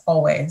mentors,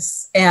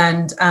 always.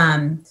 And,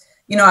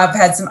 I've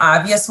had some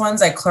obvious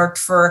ones. I clerked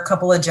for a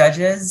couple of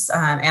judges,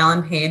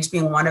 Alan Page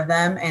being one of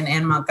them, and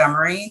Ann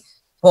Montgomery,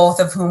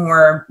 both of whom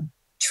were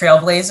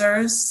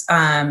trailblazers.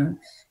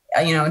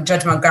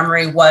 Judge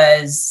Montgomery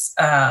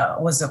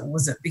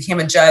became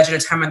a judge at a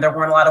time when there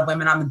weren't a lot of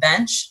women on the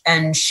bench,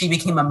 and she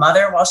became a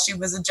mother while she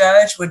was a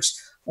judge, which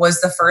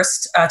was the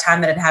first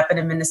time that it happened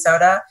in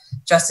Minnesota.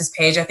 Justice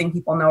Page, I think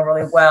people know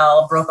really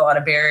well, broke a lot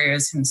of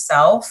barriers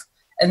himself.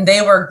 And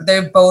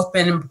they've both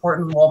been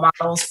important role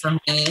models for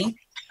me.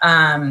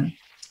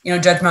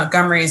 Judge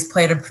Montgomery has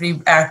played a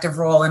pretty active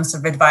role in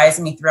sort of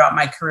advising me throughout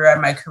my career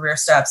and my career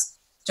steps.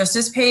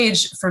 Justice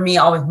Page, for me,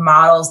 always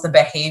models the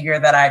behavior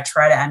that I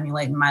try to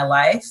emulate in my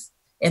life,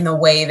 in the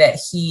way that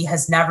he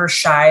has never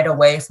shied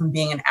away from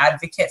being an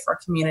advocate for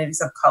communities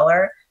of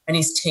color, and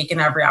he's taken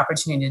every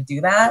opportunity to do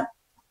that.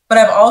 But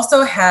I've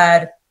also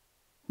had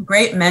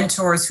great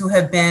mentors who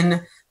have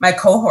been my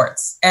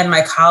cohorts and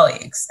my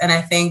colleagues. And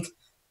I think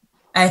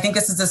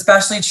this is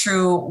especially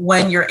true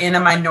when you're in a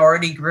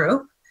minority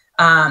group.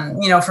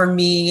 For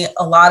me,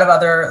 a lot of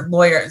other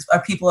lawyers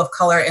are people of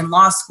color in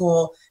law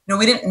school.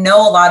 We didn't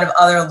know a lot of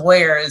other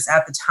lawyers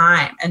at the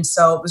time. And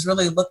so it was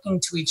really looking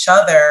to each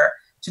other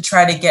to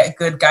try to get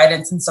good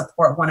guidance and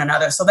support one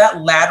another. So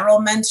that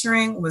lateral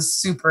mentoring was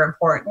super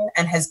important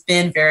and has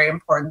been very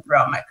important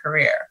throughout my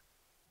career.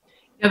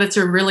 Yeah, that's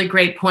a really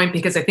great point,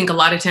 because I think a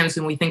lot of times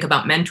when we think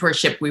about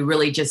mentorship, we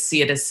really just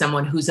see it as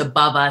someone who's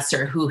above us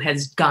or who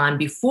has gone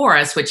before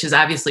us, which is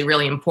obviously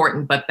really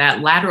important, but that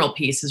lateral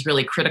piece is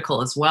really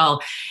critical as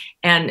well.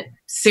 And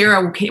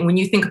Sarah, when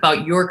you think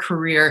about your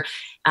career,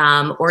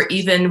 or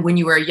even when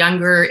you were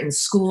younger in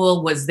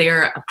school, was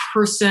there a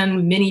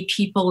person, many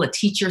people, a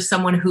teacher,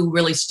 someone who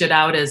really stood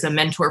out as a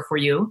mentor for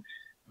you?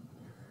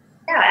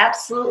 Yeah,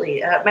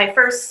 absolutely. My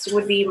first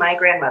would be my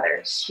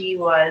grandmother. She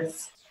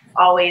was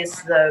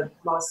always the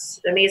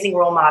most amazing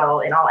role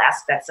model in all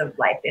aspects of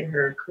life, in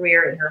her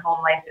career, in her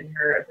home life, in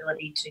her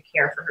ability to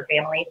care for her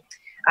family.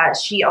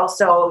 She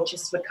also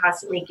just would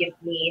constantly give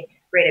me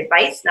great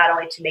advice, not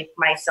only to make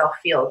myself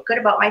feel good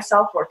about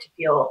myself or to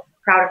feel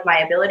proud of my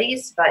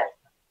abilities, but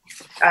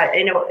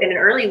in an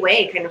early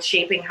way, kind of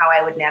shaping how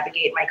I would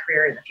navigate my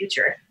career in the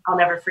future. I'll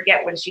never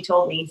forget when she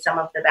told me some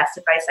of the best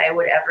advice I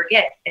would ever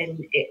get.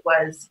 And it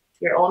was,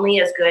 you're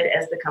only as good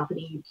as the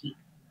company you keep.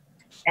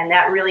 And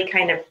that really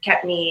kind of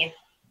kept me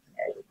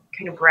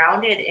kind of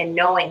grounded in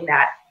knowing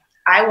that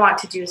I want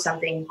to do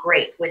something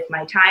great with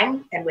my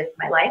time and with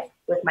my life,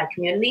 with my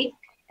community.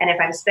 And if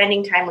I'm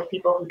spending time with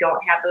people who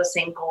don't have those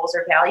same goals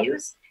or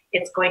values,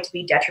 it's going to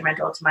be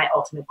detrimental to my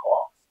ultimate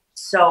goal.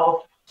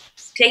 So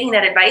taking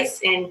that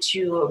advice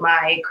into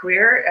my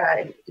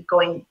career,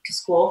 going to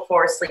school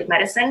for sleep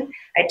medicine,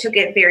 I took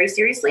it very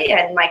seriously,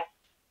 and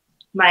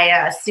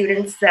my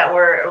students that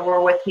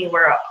were with me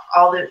were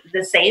all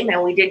the same,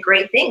 and we did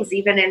great things.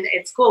 Even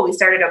in school, we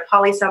started a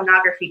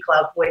polysomnography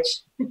club, which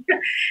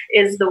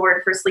is the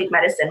word for sleep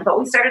medicine. But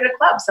we started a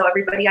club so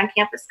everybody on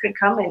campus could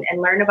come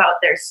and learn about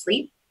their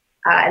sleep.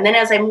 And then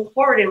as I moved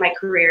forward in my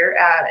career,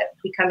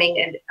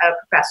 becoming a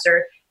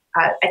professor,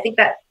 I think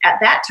that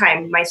at that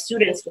time, my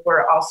students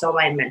were also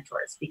my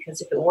mentors, because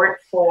if it weren't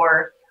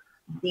for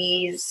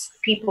these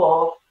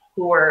people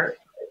who were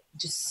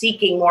just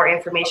seeking more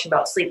information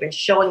about sleep and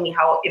showing me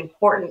how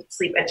important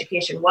sleep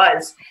education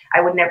was,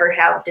 I would never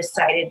have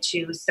decided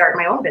to start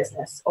my own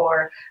business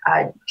or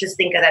just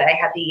think that I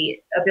had the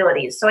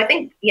abilities. So I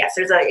think, yes,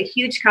 there's a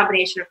huge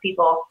combination of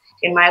people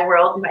in my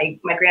world, my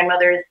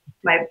grandmother,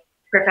 my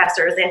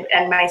professors,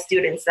 and my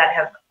students that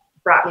have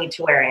brought me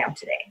to where I am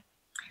today.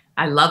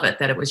 I love it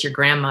that it was your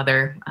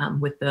grandmother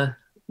with the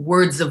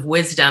words of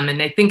wisdom.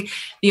 And I think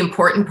the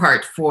important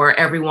part for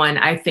everyone,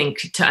 I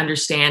think, to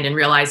understand and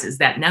realize is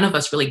that none of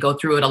us really go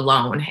through it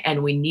alone.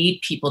 And we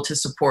need people to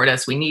support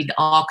us. We need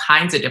all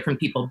kinds of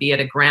different people, be it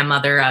a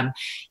grandmother, a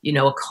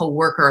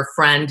coworker, a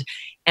friend.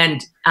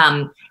 And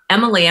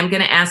Emily, I'm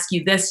going to ask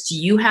you this. Do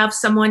you have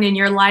someone in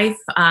your life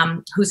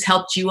who's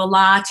helped you a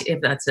lot?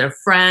 If that's a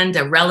friend,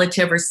 a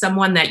relative, or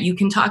someone that you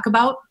can talk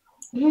about?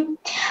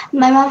 Mm-hmm.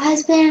 My mom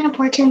has been an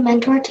important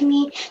mentor to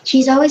me.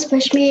 She's always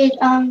pushed me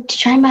to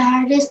try my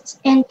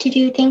hardest and to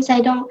do things I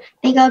don't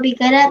think I'll be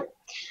good at.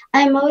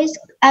 I'm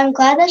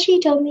glad that she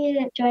told me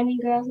to join in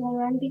Girls on the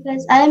Run,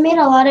 because I made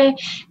a lot of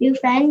new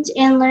friends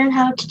and learned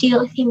how to deal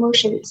with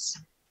emotions.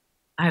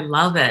 I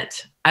love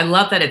it. I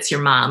love that it's your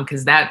mom,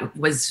 because that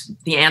was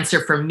the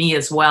answer for me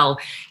as well.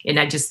 And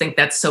I just think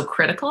that's so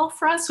critical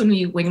for us when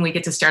we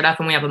get to start off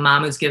and we have a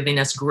mom who's giving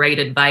us great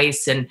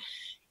advice. And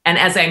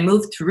as I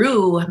moved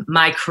through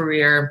my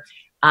career,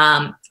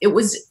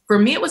 for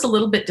me, it was a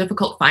little bit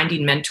difficult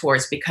finding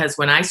mentors, because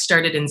when I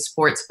started in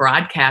sports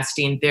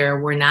broadcasting, there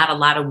were not a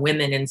lot of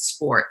women in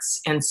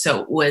sports. And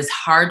so it was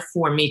hard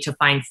for me to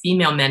find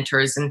female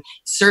mentors, and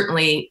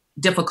certainly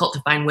difficult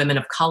to find women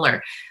of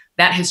color.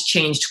 That has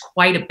changed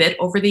quite a bit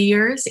over the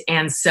years.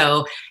 And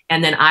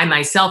then I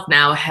myself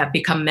now have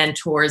become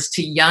mentors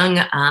to young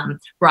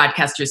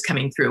broadcasters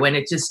coming through. And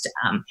it just,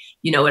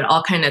 it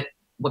all kind of,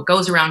 what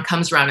goes around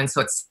comes around. And so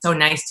it's so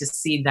nice to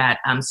see that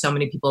so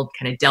many people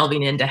kind of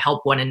delving in to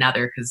help one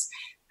another, because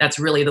that's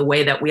really the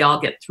way that we all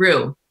get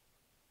through.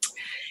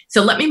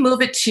 So let me move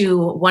it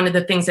to one of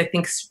the things I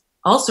think is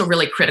also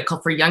really critical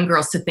for young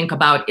girls to think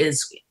about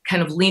is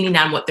kind of leaning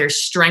on what their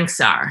strengths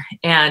are.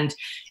 And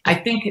I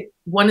think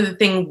one of the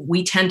things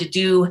we tend to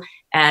do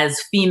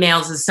as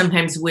females is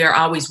sometimes we're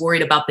always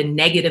worried about the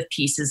negative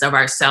pieces of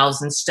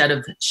ourselves instead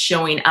of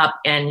showing up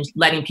and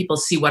letting people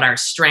see what our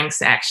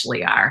strengths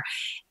actually are.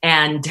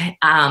 And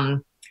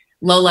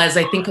Lola, as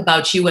I think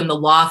about you in the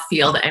law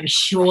field, I'm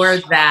sure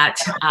that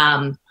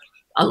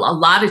a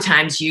lot of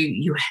times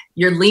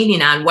you're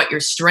leaning on what your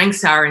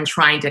strengths are and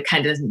trying to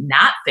kind of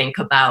not think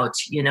about,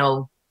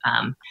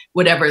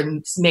 whatever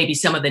maybe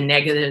some of the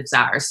negatives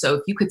are. So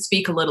if you could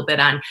speak a little bit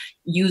on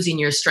using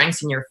your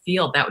strengths in your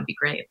field, that would be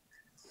great.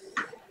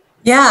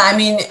 Yeah, I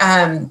mean,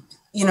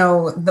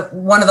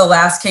 one of the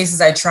last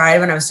cases I tried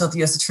when I was still at the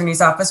U.S.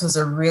 Attorney's Office was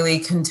a really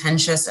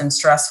contentious and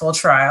stressful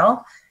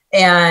trial.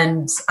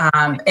 And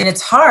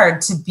it's hard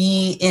to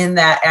be in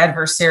that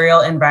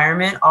adversarial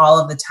environment all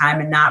of the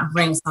time and not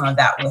bring some of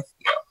that with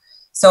you.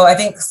 So I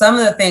think some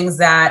of the things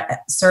that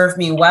serve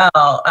me well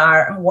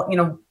are,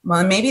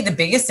 maybe the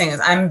biggest thing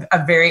is I'm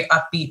a very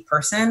upbeat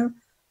person.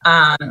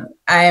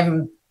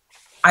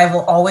 I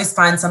will always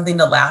find something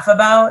to laugh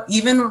about.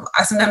 Even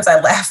sometimes I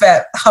laugh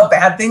at how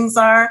bad things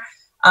are.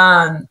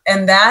 And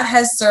that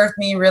has served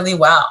me really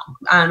well.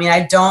 I mean,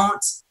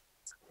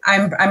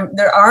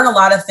 there aren't a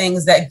lot of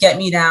things that get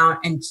me down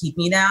and keep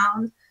me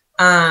down.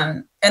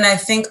 And I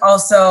think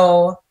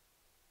also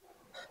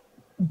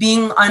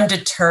being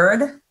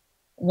undeterred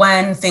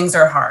when things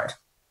are hard.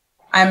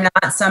 I'm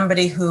not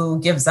somebody who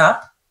gives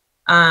up.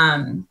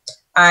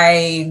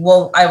 I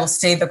will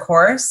stay the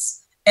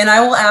course, and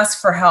I will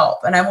ask for help,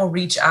 and I will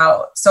reach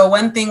out. So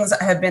when things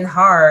have been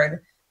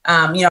hard,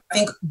 I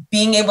think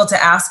being able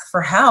to ask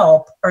for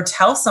help or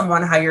tell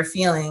someone how you're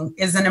feeling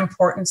is an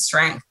important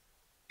strength,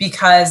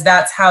 because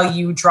that's how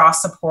you draw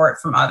support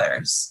from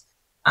others.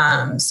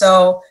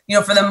 So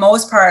for the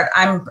most part,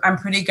 I'm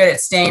pretty good at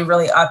staying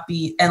really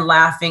upbeat and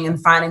laughing and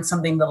finding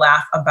something to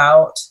laugh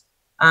about.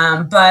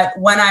 But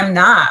when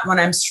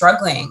I'm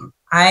struggling,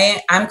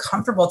 I'm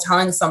comfortable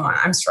telling someone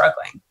I'm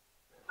struggling.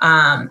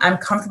 I'm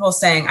comfortable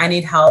saying I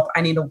need help.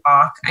 I need a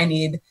walk. I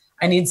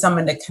need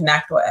someone to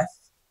connect with.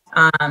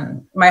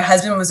 My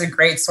husband was a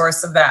great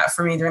source of that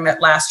for me during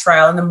that last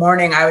trial. In the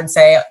morning, I would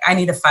say, I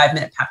need a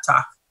 5-minute pep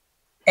talk.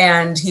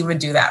 And he would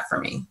do that for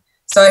me.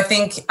 So I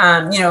think,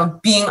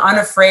 being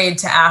unafraid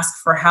to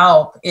ask for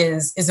help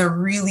is a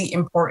really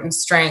important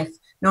strength,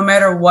 no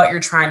matter what you're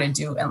trying to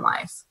do in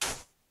life.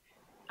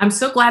 I'm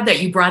so glad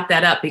that you brought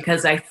that up,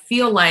 because I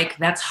feel like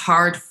that's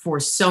hard for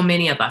so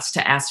many of us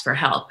to ask for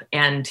help.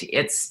 And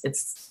it's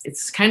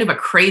kind of a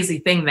crazy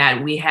thing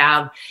that we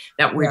have,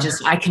 that we're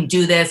just, I can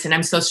do this and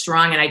I'm so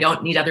strong and I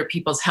don't need other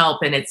people's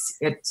help. And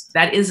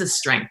that is a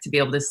strength to be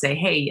able to say,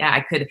 hey, yeah,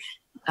 I could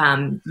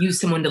use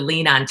someone to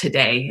lean on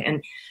today.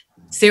 And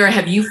Sarah,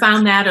 have you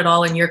found that at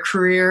all in your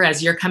career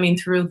as you're coming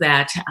through,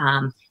 that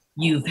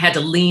you've had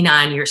to lean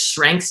on your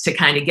strengths to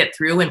kind of get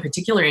through, in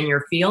particular in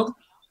your field?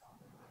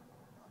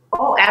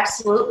 Oh,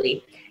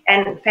 absolutely.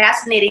 And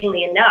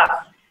fascinatingly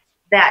enough,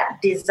 that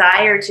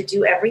desire to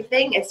do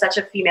everything is such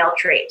a female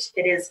trait.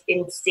 It is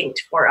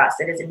instinct for us.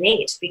 It is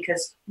innate,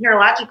 because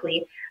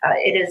neurologically,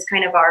 it is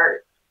kind of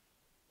our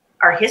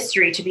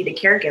history to be the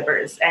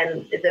caregivers,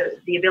 and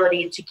the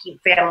ability to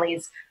keep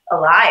families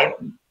alive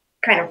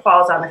kind of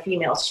falls on the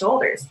female's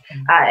shoulders.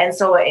 And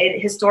so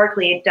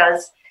historically, it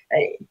does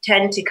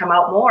tend to come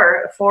out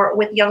more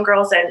with young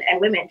girls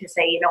and women to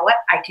say, you know what,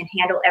 I can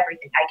handle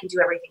everything. I can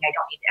do everything. I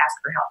don't need to ask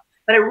for help.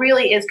 But it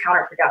really is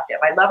counterproductive.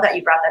 I love that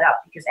you brought that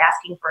up, because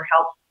asking for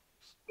help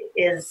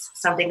is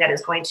something that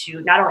is going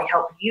to not only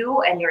help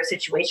you and your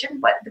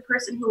situation, but the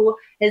person who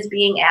is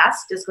being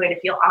asked is going to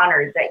feel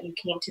honored that you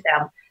came to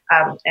them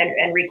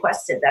and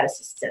requested that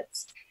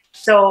assistance.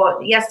 So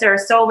yes, there are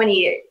so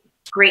many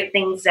great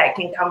things that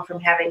can come from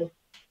having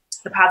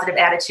the positive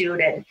attitude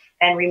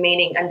and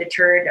remaining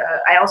undeterred.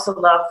 I also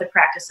love the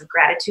practice of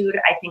gratitude.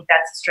 I think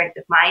that's a strength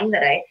of mine,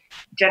 that I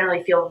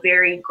generally feel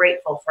very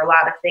grateful for a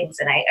lot of things.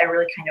 And I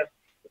really kind of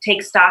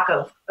take stock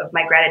of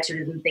my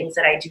gratitude and things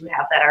that I do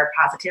have that are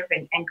positive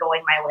and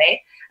going my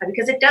way,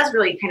 because it does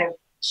really kind of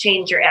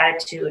change your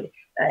attitude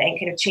and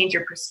kind of change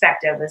your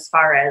perspective as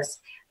far as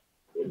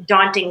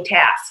daunting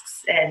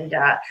tasks and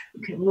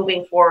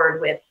moving forward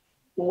with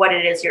what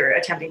it is you're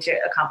attempting to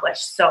accomplish.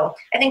 So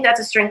I think that's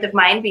a strength of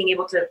mine, being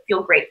able to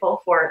feel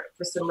grateful for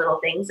some little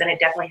things. And it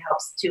definitely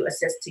helps to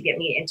assist to get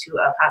me into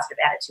a positive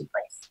attitude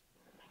place.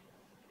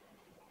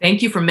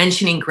 Thank you for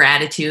mentioning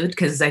gratitude,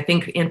 because I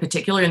think in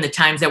particular in the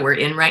times that we're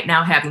in right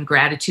now, having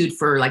gratitude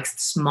for like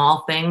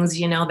small things,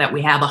 that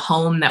we have a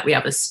home, that we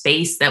have a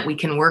space that we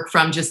can work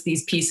from, just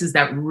these pieces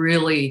that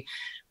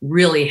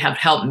really have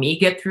helped me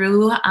get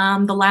through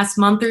the last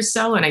month or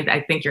so. And I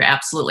think you're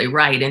absolutely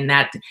right in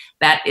that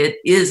it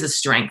is a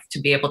strength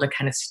to be able to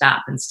kind of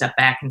stop and step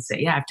back and say,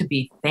 yeah, I have to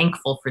be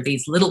thankful for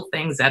these little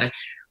things that are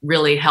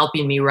really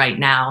helping me right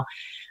now.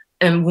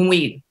 And when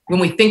we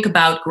think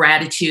about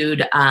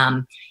gratitude,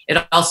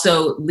 it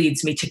also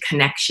leads me to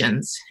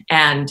connections,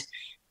 and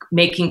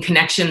making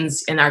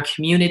connections in our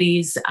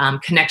communities,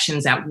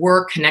 connections at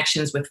work,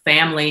 connections with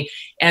family,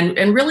 and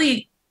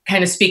really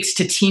kind of speaks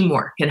to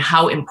teamwork and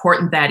how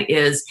important that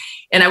is.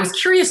 And I was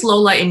curious,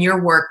 Lola, in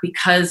your work,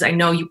 because I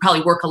know you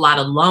probably work a lot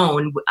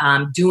alone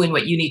doing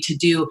what you need to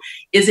do.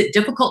 Is it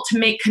difficult to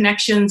make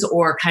connections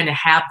or kind of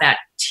have that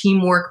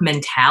teamwork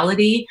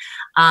mentality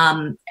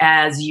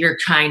as you're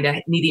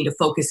needing to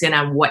focus in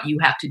on what you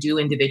have to do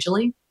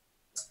individually?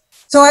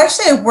 So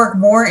actually I work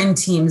more in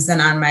teams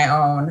than on my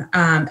own.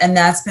 And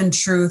that's been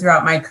true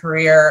throughout my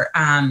career.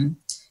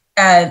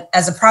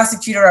 As a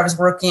prosecutor, I was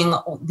working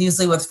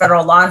usually with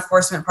federal law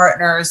enforcement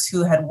partners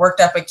who had worked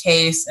up a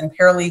case, and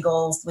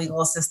paralegals,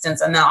 legal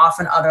assistants, and then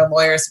often other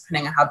lawyers,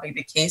 depending on how big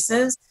the case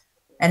is.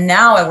 And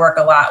now I work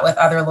a lot with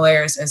other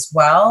lawyers as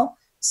well.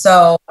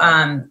 So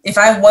if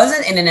I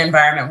wasn't in an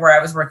environment where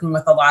I was working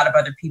with a lot of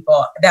other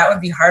people, that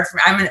would be hard for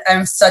me.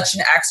 I'm such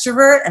an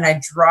extrovert, and I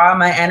draw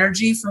my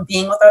energy from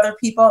being with other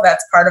people.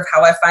 That's part of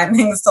how I find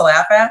things to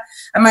laugh at.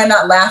 I might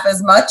not laugh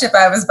as much if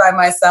I was by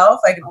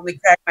myself. I can only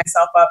crack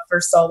myself up for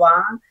so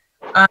long.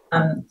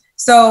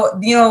 So,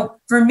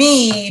 for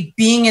me,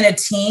 being in a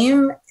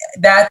team,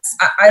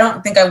 I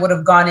don't think I would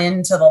have gone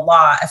into the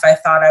law if I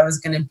thought I was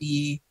going to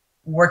be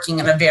working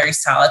in a very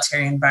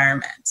solitary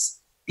environment,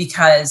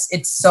 because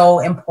it's so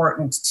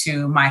important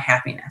to my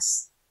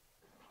happiness.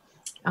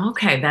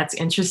 Okay, that's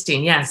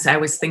interesting. Yes, I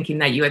was thinking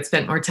that you had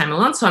spent more time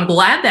alone. So I'm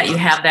glad that you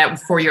have that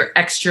for your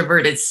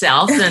extroverted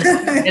self.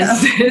 And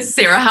yeah.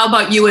 Sarah, how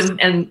about you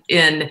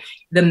in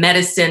the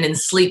medicine and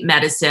sleep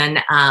medicine?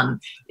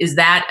 Is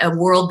that a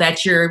world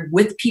that you're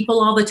with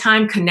people all the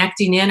time,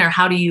 connecting in, or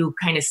how do you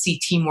kind of see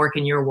teamwork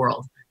in your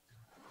world?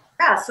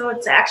 Yeah, so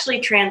it's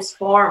actually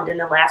transformed in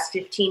the last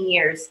 15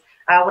 years.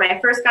 When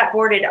I first got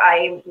boarded,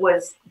 I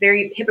was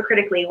very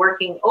hypocritically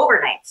working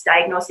overnights,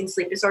 diagnosing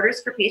sleep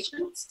disorders for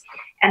patients.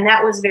 And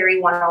that was very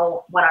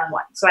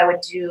one-on-one. So I would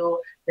do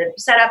the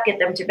setup, get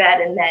them to bed,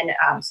 and then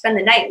spend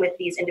the night with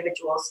these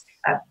individuals,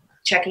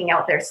 checking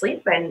out their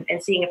sleep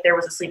and seeing if there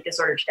was a sleep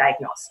disorder to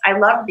diagnose. I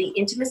loved the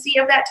intimacy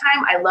of that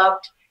time. I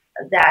loved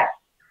that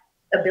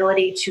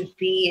ability to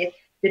be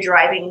the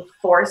driving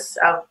force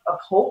of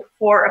hope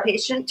for a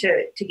patient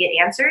to get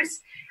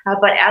answers.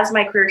 But as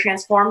my career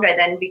transformed, I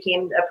then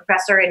became a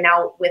professor, and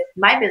now with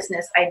my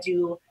business, I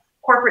do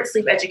corporate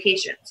sleep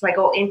education. So I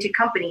go into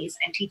companies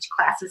and teach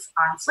classes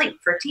on sleep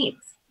for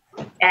teams.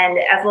 And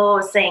as Lola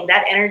was saying,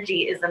 that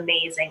energy is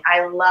amazing.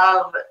 I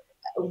love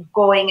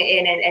going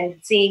in and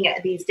seeing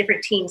these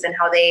different teams and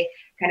how they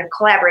kind of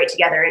collaborate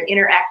together and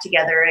interact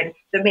together. And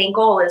the main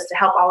goal is to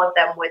help all of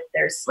them with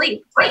their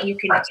sleep. But you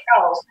can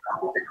tell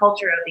with the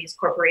culture of these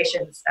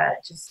corporations,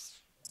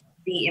 just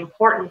the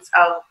importance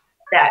of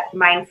that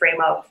mind frame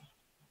of,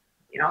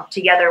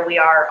 together we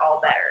are all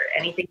better.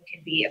 Anything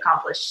can be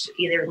accomplished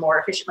either more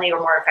efficiently or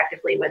more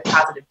effectively with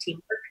positive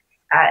teamwork.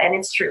 And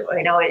it's true.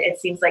 I know it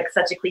seems like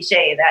such a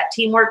cliche that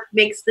teamwork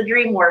makes the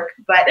dream work,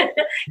 but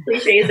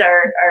cliches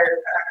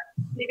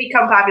they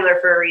become popular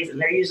for a reason.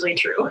 They're usually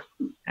true.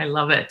 I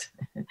love it.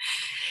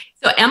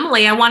 So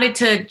Emily, I wanted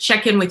to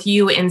check in with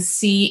you and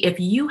see if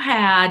you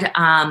had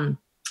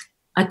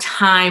a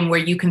time where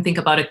you can think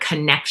about a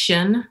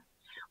connection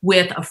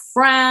with a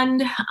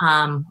friend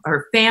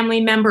or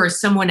family member or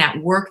someone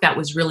at work that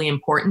was really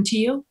important to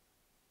you?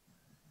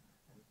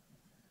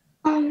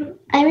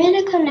 I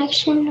made a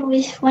connection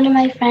with one of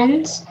my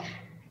friends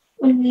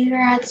when we were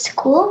at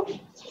school.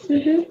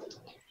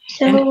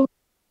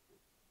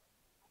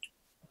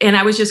 And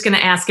I was just going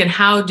to ask, and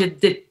how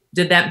did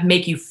that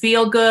make you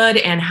feel good,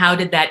 and how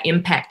did that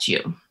impact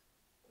you?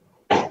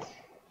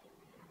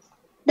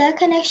 That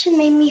connection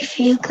made me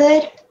feel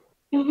good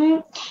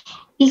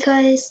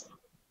because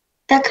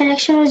that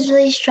connection was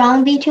really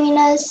strong between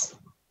us.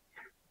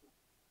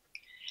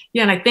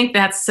 Yeah, and I think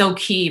that's so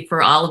key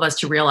for all of us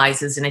to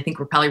realize and I think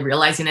we're probably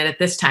realizing it at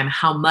this time,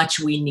 how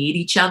much we need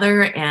each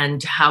other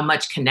and how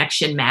much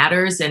connection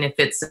matters. And if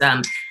it's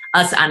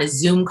us on a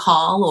Zoom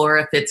call or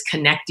if it's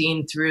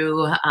connecting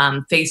through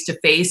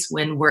face-to-face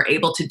when we're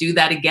able to do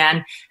that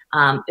again,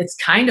 it's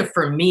kind of,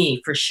 for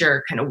me, for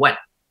sure, kind of what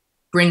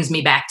brings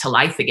me back to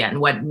life again,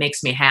 what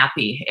makes me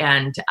happy,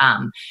 and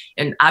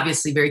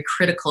obviously very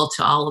critical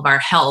to all of our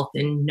health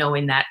and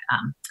knowing that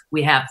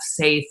we have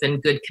safe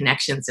and good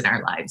connections in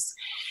our lives.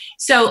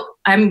 So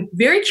I'm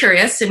very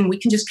curious, and we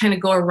can just kind of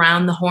go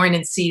around the horn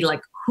and see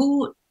like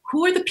who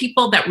are the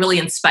people that really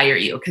inspire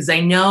you? Because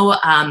I know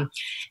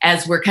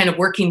as we're kind of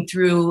working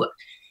through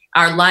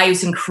our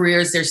lives and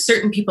careers, there's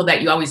certain people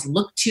that you always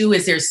look to.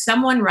 Is there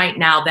someone right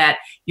now that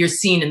you're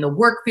seeing in the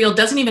work field?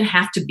 Doesn't even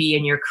have to be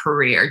in your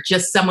career,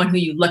 just someone who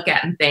you look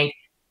at and think,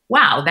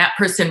 wow, that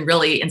person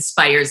really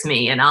inspires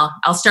me. And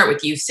I'll start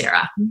with you,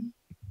 Sarah.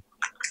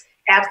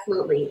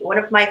 Absolutely. One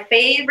of my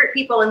favorite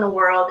people in the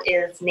world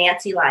is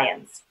Nancy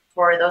Lyons.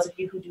 For those of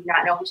you who do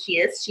not know who she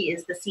is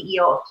the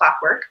CEO of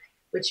Clockwork,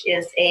 which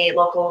is a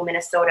local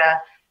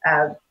Minnesota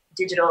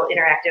digital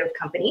interactive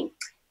company.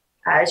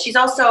 She's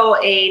also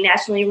a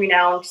nationally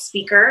renowned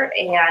speaker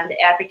and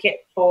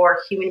advocate for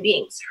human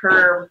beings.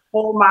 Her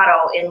whole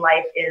motto in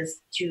life is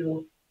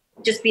to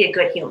just be a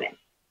good human.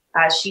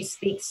 She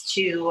speaks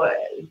to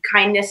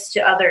kindness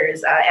to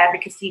others,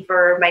 advocacy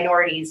for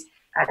minorities.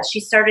 She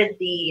started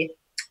the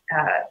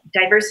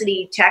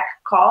diversity tech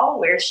call,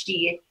 where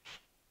she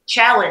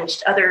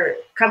challenged other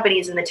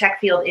companies in the tech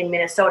field in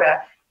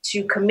Minnesota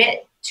to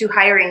commit to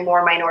hiring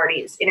more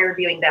minorities,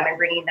 interviewing them and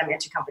bringing them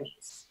into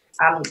companies.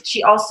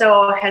 She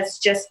also has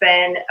just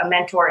been a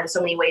mentor in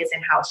so many ways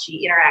in how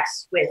she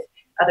interacts with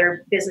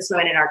other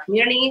businesswomen in our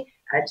community,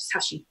 just how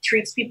she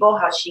treats people,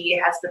 how she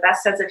has the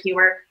best sense of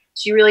humor.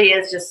 She really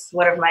is just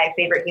one of my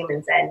favorite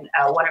humans and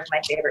one of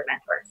my favorite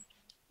mentors.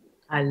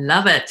 I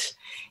love it.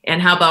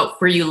 And how about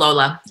for you,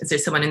 Lola? Is there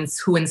someone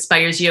who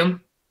inspires you?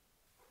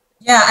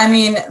 Yeah, I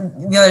mean,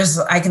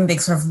 I can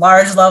think sort of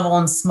large level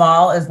and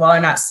small as well, or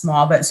not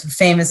small, but sort of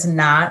famous and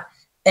not.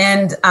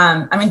 And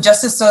I mean,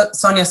 Justice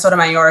Sonia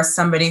Sotomayor is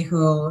somebody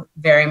who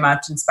very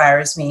much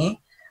inspires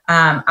me.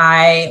 When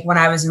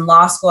I was in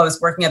law school, I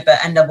was working at the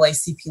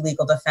NAACP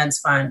Legal Defense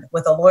Fund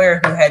with a lawyer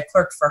who had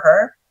clerked for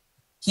her.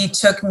 He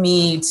took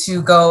me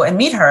to go and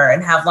meet her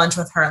and have lunch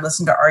with her and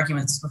listen to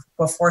arguments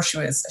before she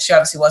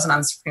obviously wasn't on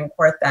the Supreme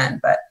Court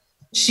then, but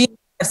she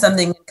has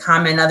something in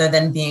common other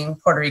than being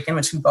Puerto Rican,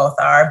 which we both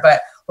are,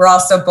 but we're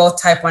also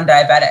both type 1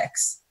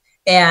 diabetics.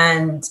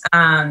 And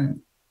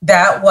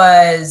that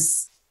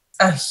was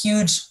a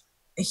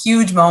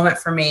huge moment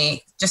for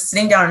me, just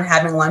sitting down and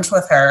having lunch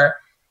with her,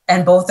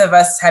 and both of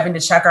us having to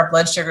check our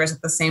blood sugars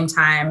at the same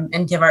time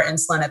and give our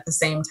insulin at the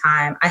same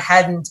time. I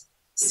hadn't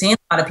seen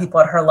a lot of people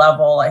at her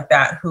level like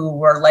that who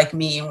were like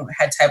me and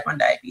had type 1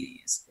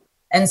 diabetes.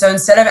 And so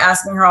instead of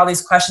asking her all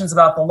these questions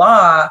about the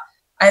law,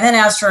 I then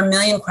asked her a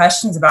million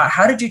questions about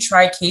how did you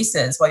try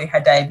cases while you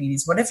had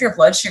diabetes? What if your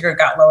blood sugar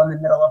got low in the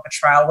middle of a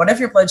trial? What if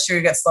your blood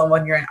sugar gets low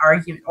when you're in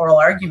oral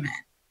argument?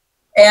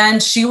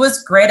 And she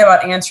was great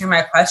about answering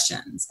my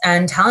questions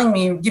and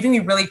giving me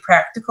really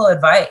practical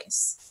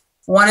advice.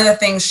 One of the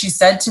things she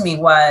said to me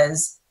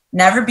was,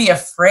 never be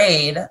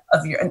afraid to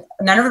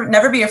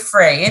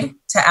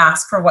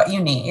ask for what you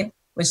need,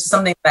 which is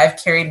something that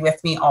I've carried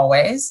with me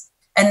always,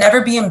 and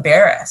never be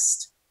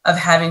embarrassed. of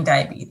having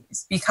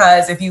diabetes,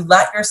 because if you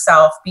let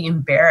yourself be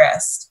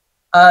embarrassed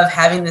of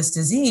having this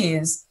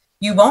disease,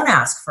 you won't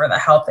ask for the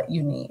help that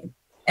you need,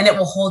 and it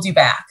will hold you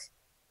back.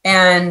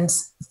 And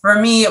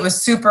for me, it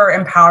was super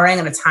empowering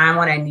at a time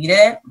when I needed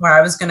it, where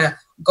I was going to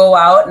go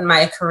out in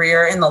my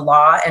career in the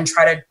law and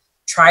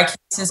try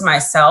cases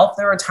myself.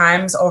 There were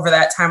times over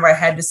that time where I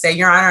had to say,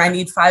 Your Honor, I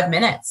need 5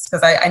 minutes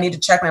because I need to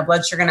check my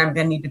blood sugar and I'm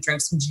going to need to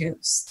drink some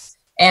juice.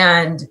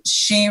 And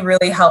she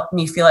really helped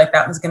me feel like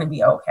that was going to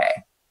be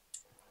okay.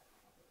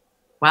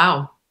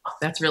 Wow,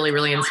 that's really,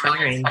 really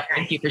inspiring.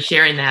 Thank you for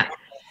sharing that.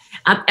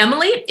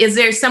 Emily, is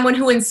there someone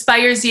who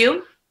inspires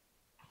you?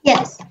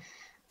 Yes.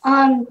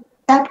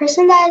 That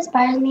person that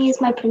inspires me is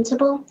my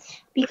principal,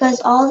 because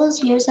all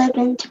those years I've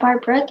been to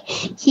Park Brook,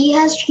 he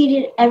has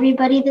treated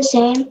everybody the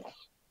same,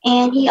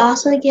 and he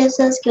also gives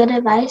us good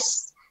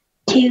advice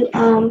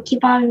to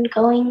keep on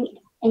going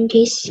and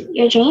chase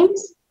your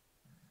dreams.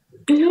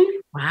 Mm-hmm.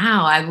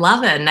 Wow, I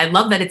love it. And I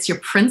love that it's your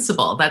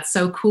principal. That's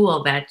so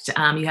cool that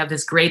you have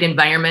this great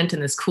environment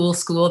and this cool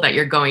school that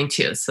you're going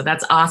to. So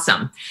that's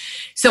awesome.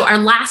 So our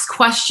last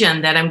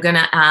question that I'm going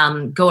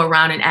to go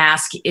around and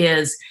ask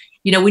is,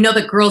 you know, we know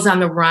that Girls on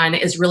the Run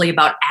is really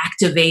about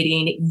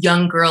activating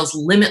young girls'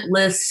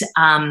 limitless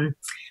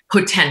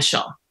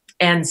potential.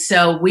 And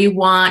so we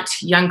want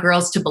young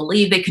girls to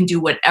believe they can do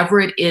whatever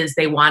it is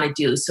they want to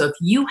do. So if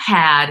you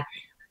had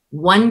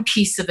one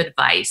piece of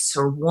advice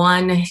or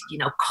one, you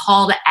know,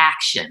 call to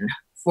action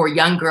for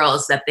young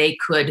girls that they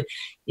could,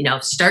 you know,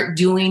 start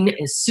doing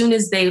as soon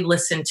as they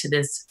listen to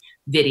this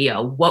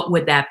video, what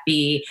would that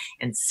be?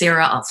 And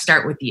Sarah, I'll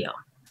start with you.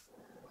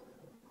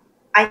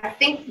 I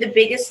think the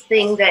biggest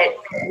thing that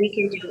we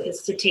can do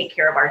is to take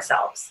care of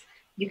ourselves.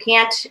 You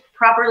can't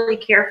properly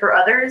care for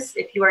others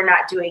if you are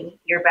not doing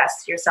your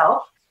best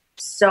yourself.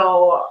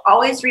 So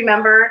always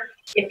remember,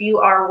 if you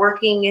are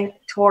working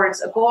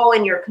towards a goal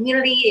in your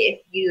community,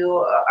 if you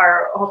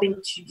are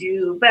hoping to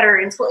do better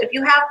in school, if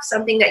you have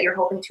something that you're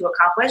hoping to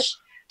accomplish,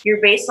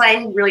 your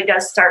baseline really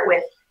does start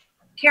with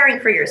caring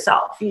for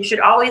yourself. You should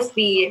always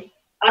be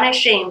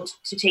unashamed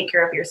to take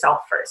care of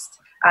yourself first.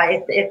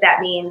 If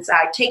that means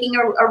taking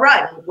a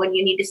run when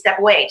you need to step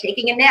away,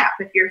 taking a nap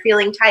if you're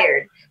feeling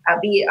tired,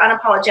 be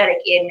unapologetic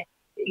in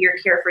your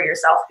care for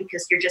yourself,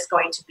 because you're just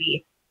going to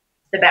be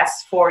the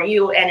best for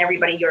you and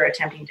everybody you're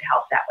attempting to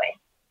help that way.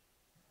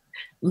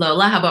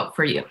 Lola, how about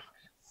for you?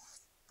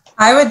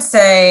 I would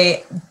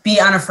say be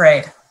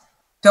unafraid.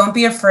 Don't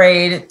be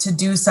afraid to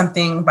do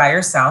something by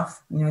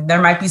yourself. You know,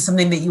 there might be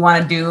something that you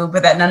want to do,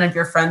 but that none of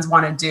your friends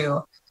want to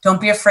do.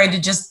 Don't be afraid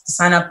to just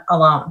sign up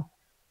alone.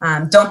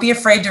 Don't be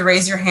afraid to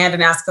raise your hand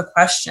and ask a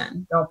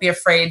question. Don't be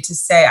afraid to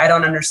say, I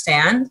don't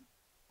understand.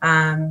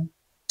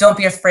 Don't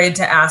be afraid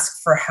to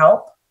ask for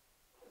help.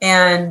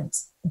 And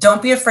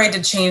don't be afraid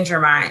to change your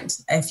mind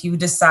if you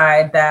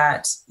decide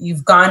that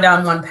you've gone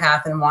down one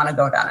path and want to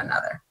go down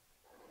another.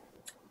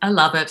 I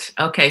love it.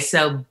 Okay,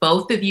 so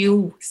both of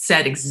you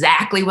said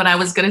exactly what I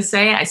was going to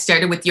say. I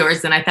started with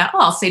yours, and I thought, oh,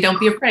 I'll say don't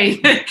be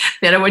afraid.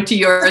 Then I went to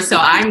yours. So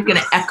I'm going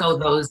to echo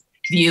those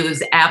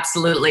views,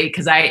 absolutely,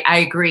 because I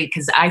agree,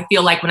 because I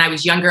feel like when I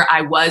was younger,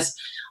 I was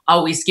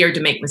always scared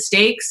to make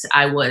mistakes.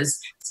 I was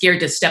scared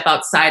to step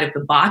outside of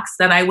the box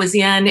that I was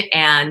in,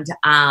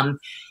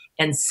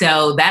 and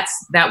so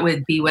that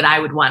would be what I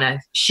would want to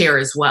share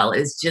as well,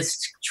 is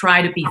just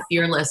try to be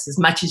fearless as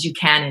much as you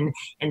can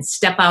and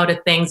step out of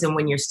things. And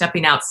when you're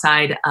stepping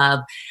outside of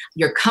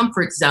your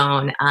comfort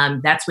zone,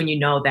 that's when you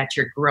know that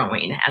you're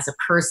growing as a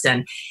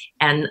person.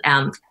 And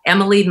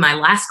Emily, my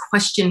last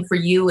question for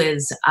you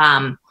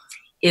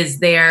is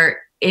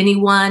there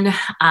anyone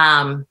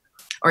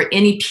or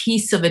any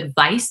piece of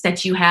advice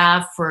that you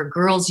have for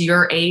girls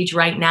your age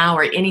right now,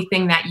 or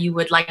anything that you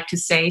would like to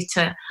say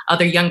to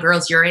other young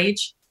girls your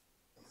age?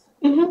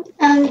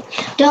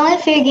 Mm-hmm. Don't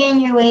let fear get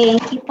in your way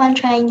and keep on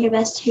trying your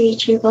best to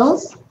reach your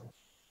goals.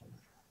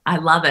 I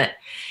love it.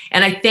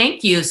 And I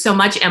thank you so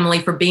much, Emily,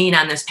 for being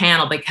on this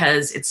panel,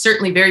 because it's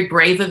certainly very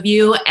brave of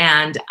you.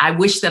 And I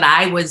wish that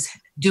I was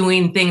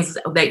doing things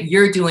that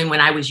you're doing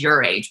when I was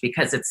your age,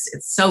 because it's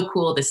so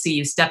cool to see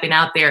you stepping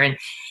out there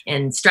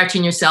and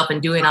stretching yourself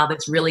and doing all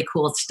this really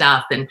cool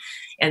stuff.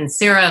 And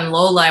Sarah and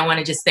Lola, I want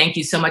to just thank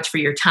you so much for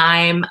your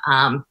time.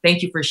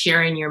 Thank you for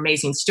sharing your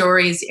amazing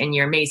stories and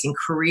your amazing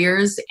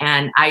careers.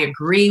 And I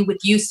agree with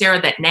you,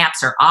 Sarah, that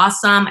naps are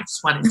awesome. I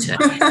just wanted to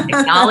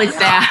acknowledge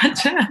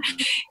that.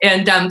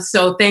 And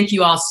so thank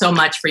you all so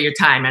much for your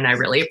time, and I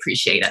really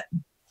appreciate it.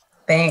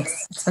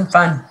 Thanks. It's been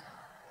fun.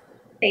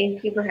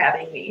 Thank you for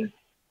having me.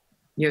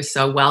 You're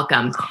so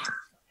welcome.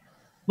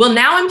 Well,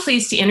 now I'm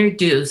pleased to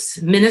introduce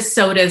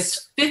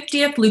Minnesota's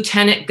 50th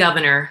Lieutenant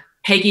Governor,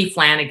 Peggy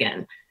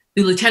Flanagan.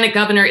 The Lieutenant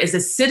Governor is a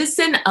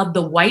citizen of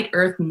the White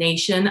Earth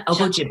Nation of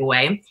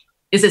Ojibwe,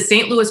 is a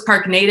St. Louis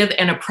Park native,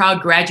 and a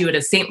proud graduate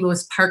of St.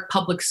 Louis Park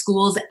Public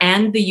Schools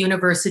and the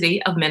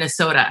University of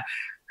Minnesota.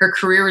 Her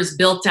career is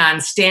built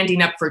on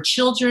standing up for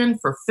children,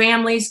 for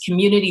families,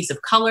 communities of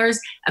colors,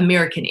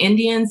 American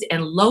Indians,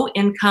 and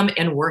low-income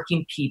and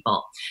working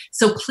people.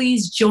 So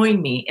please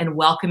join me in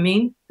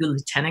welcoming the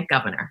Lieutenant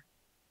Governor.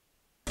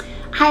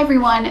 Hi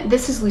everyone,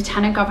 this is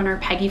Lieutenant Governor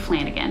Peggy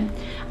Flanagan.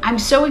 I'm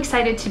so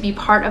excited to be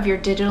part of your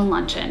digital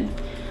luncheon.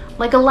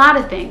 Like a lot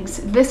of things,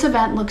 this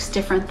event looks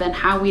different than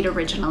how we'd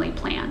originally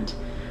planned.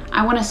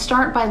 I want to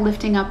start by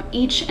lifting up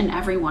each and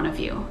every one of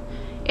you.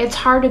 It's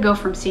hard to go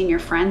from seeing your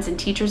friends and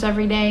teachers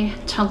every day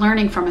to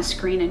learning from a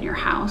screen in your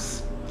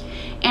house.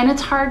 And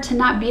it's hard to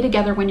not be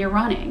together when you're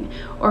running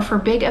or for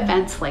big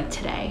events like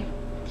today.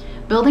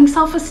 Building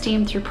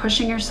self-esteem through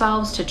pushing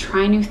yourselves to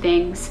try new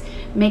things,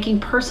 making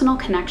personal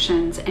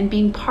connections, and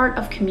being part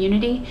of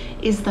community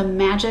is the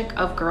magic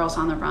of Girls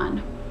on the Run.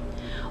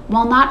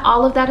 While not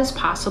all of that is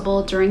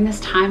possible during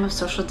this time of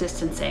social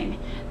distancing,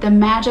 the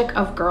magic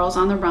of Girls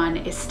on the Run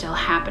is still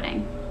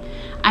happening.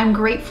 I'm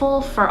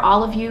grateful for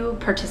all of you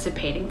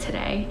participating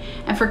today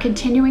and for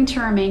continuing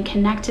to remain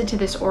connected to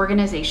this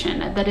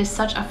organization that is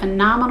such a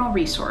phenomenal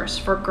resource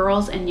for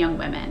girls and young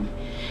women.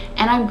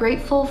 And I'm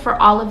grateful for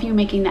all of you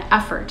making the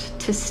effort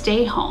to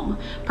stay home,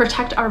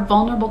 protect our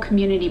vulnerable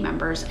community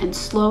members, and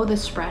slow the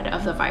spread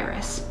of the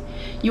virus.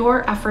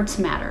 Your efforts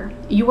matter.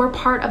 You are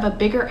part of a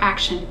bigger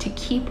action to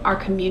keep our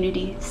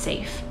community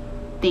safe.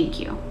 Thank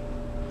you.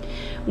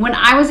 When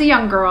I was a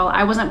young girl,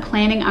 I wasn't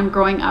planning on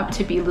growing up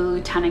to be the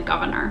lieutenant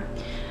governor,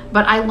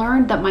 but I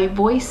learned that my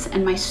voice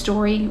and my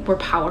story were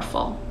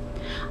powerful.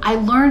 I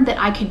learned that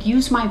I could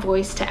use my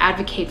voice to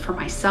advocate for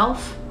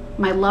myself,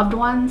 my loved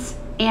ones,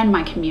 and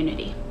my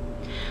community.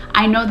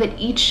 I know that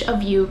each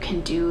of you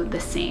can do the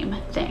same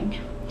thing.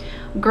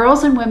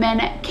 Girls and women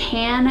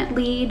can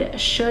lead,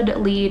 should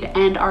lead,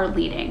 and are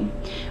leading.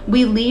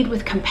 We lead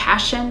with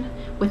compassion,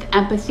 with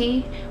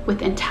empathy,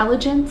 with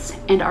intelligence,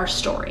 and our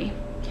story.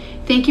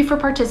 Thank you for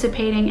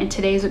participating in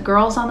today's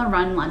Girls on the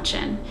Run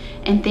luncheon,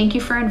 and thank you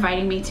for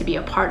inviting me to be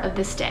a part of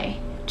this day.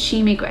 Chi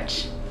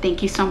miigwech.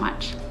 Thank you so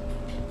much.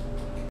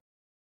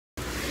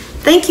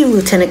 Thank you,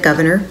 Lieutenant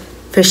Governor,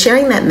 for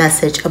sharing that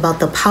message about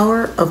the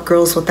power of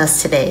girls with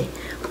us today.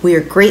 We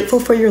are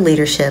grateful for your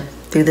leadership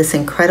through this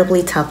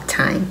incredibly tough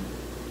time.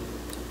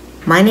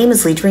 My name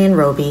is Ledrian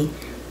Roby,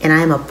 and I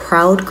am a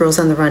proud Girls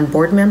on the Run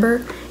board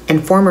member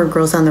and former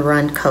Girls on the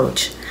Run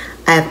coach.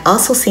 I have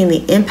also seen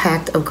the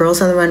impact of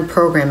Girls on the Run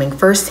programming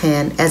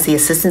firsthand as the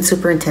Assistant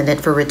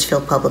Superintendent for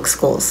Richfield Public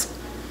Schools.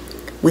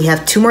 We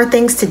have 2 more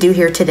things to do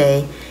here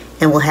today,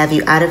 and we'll have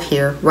you out of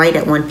here right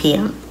at 1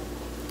 p.m.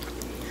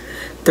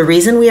 The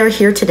reason we are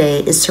here today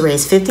is to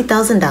raise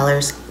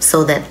 $50,000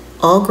 so that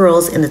all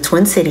girls in the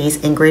Twin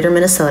Cities and Greater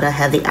Minnesota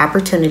have the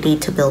opportunity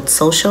to build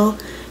social,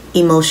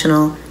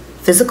 emotional,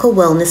 physical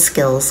wellness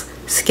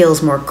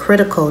skills more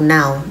critical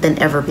now than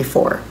ever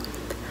before.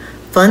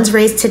 Funds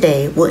raised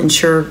today will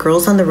ensure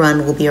Girls on the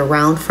Run will be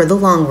around for the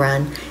long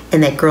run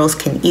and that girls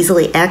can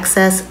easily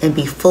access and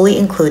be fully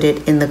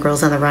included in the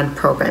Girls on the Run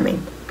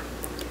programming.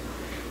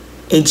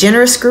 A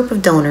generous group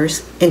of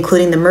donors,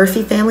 including the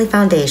Murphy Family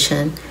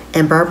Foundation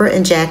and Barbara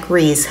and Jack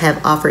Rees,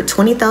 have offered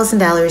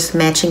 $20,000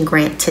 matching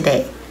grant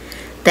today.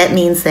 That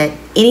means that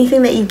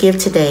anything that you give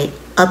today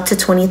up to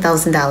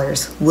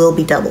 $20,000 will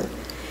be doubled.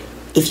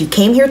 If you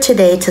came here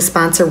today to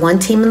sponsor 1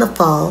 team in the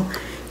fall,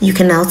 you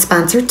can now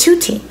sponsor 2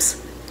 teams.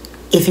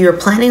 If you are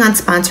planning on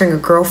sponsoring a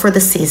girl for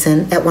the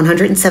season at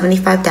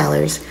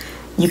 $175,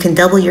 you can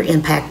double your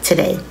impact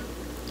today.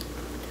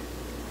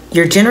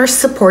 Your generous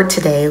support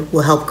today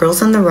will help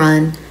Girls on the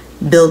Run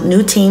build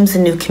new teams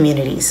and new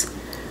communities,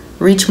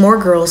 reach more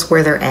girls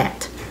where they're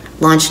at,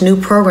 launch new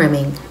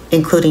programming,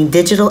 including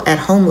digital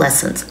at-home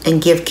lessons,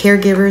 and give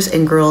caregivers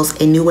and girls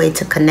a new way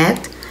to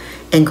connect,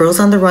 and Girls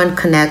on the Run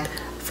Connect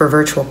for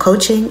virtual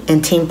coaching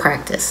and team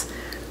practice.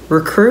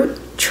 Recruit,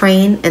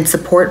 train, and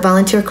support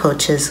volunteer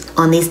coaches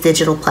on these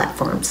digital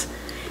platforms,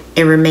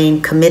 and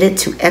remain committed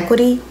to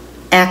equity,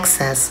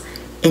 access,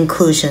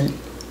 inclusion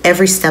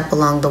every step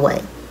along the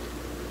way.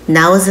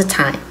 Now is the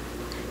time.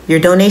 Your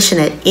donation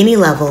at any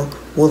level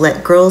will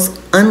let girls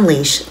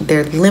unleash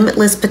their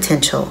limitless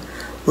potential,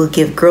 will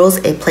give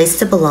girls a place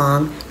to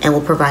belong, and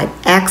will provide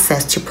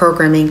access to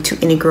programming to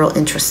any girl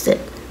interested.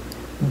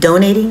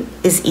 Donating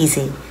is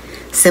easy.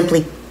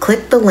 Simply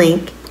click the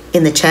link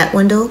in the chat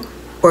window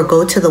or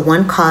go to the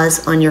One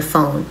Cause on your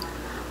phone.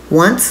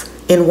 Once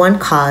in One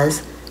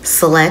Cause,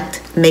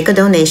 select Make a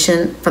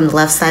Donation from the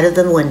left side of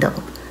the window.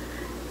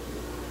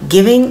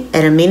 Giving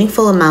at a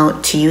meaningful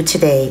amount to you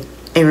today,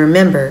 and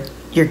remember,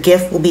 your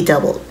gift will be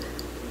doubled.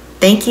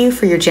 Thank you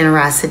for your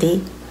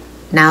generosity.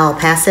 Now I'll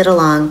pass it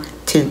along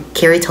to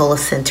Carrie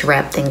Tollefson to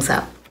wrap things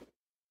up.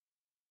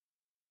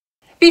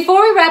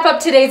 Before we wrap up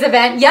today's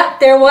event, yep,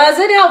 there was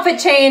an outfit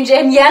change,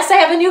 and yes, I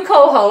have a new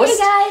co-host. Hey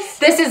guys!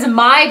 This is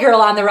my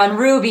girl on the run,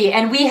 Ruby,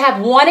 and we have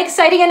one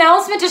exciting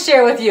announcement to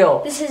share with you.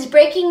 This is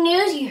breaking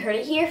news. You heard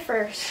it here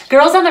first.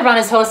 Girls on the Run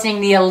is hosting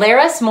the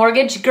Alaris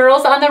Mortgage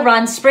Girls on the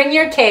Run Spring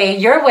Your K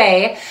Your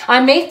Way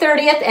on May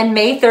 30th and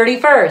May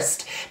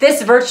 31st.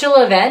 This virtual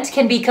event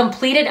can be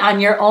completed on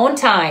your own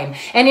time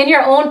and in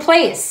your own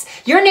place,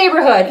 your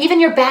neighborhood, even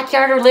your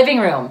backyard or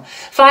living room.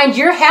 Find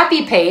your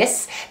happy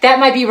pace. That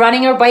might be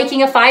running or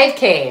biking a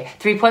 5K,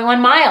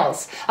 3.1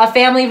 miles, a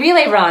family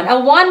relay run, a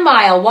 1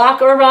 mile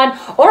walk or run,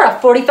 or a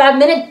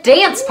 45-minute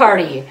dance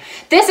party.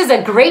 This is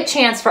a great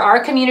chance for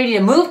our community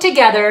to move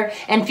together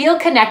and feel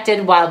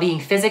connected while being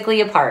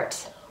physically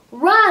apart.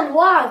 Run,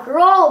 walk,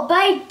 roll,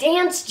 bike,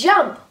 dance,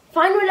 jump.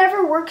 Find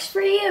whatever works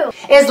for you.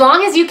 As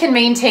long as you can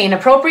maintain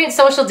appropriate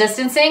social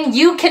distancing,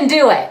 you can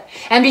do it.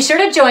 And be sure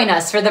to join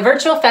us for the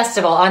virtual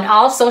festival on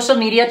all social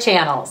media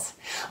channels.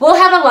 We'll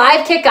have a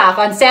live kickoff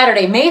on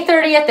Saturday, May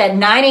 30th at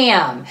 9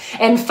 a.m.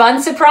 and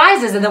fun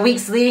surprises in the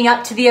weeks leading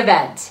up to the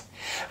event.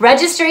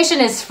 Registration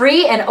is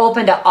free and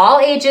open to all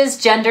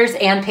ages, genders,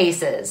 and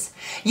paces.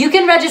 You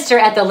can register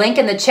at the link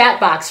in the chat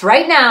box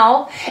right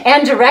now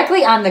and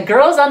directly on the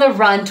Girls on the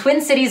Run Twin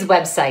Cities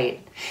website.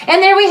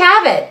 And there we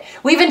have it.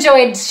 We've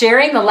enjoyed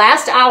sharing the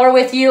last hour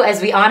with you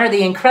as we honor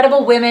the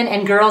incredible women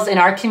and girls in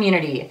our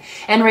community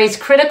and raise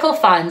critical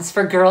funds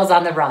for Girls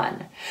on the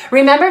Run.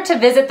 Remember to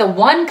visit the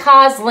One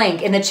Cause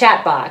link in the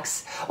chat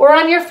box or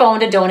on your phone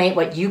to donate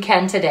what you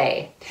can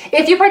today.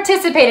 If you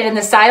participated in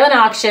the silent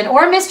auction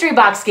or mystery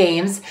box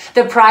games,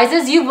 the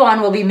prizes you've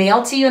won will be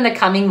mailed to you in the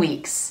coming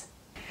weeks.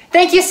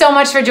 Thank you so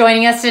much for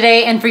joining us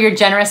today and for your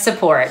generous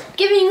support.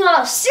 Giving you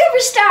all a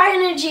Superstar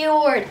Energy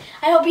Award.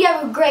 I hope you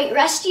have a great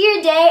rest of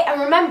your day.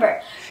 And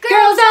remember,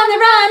 Girls on the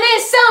Run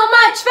is so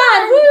much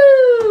fun.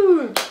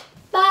 Woo!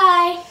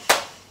 Bye.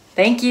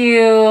 Thank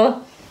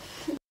you.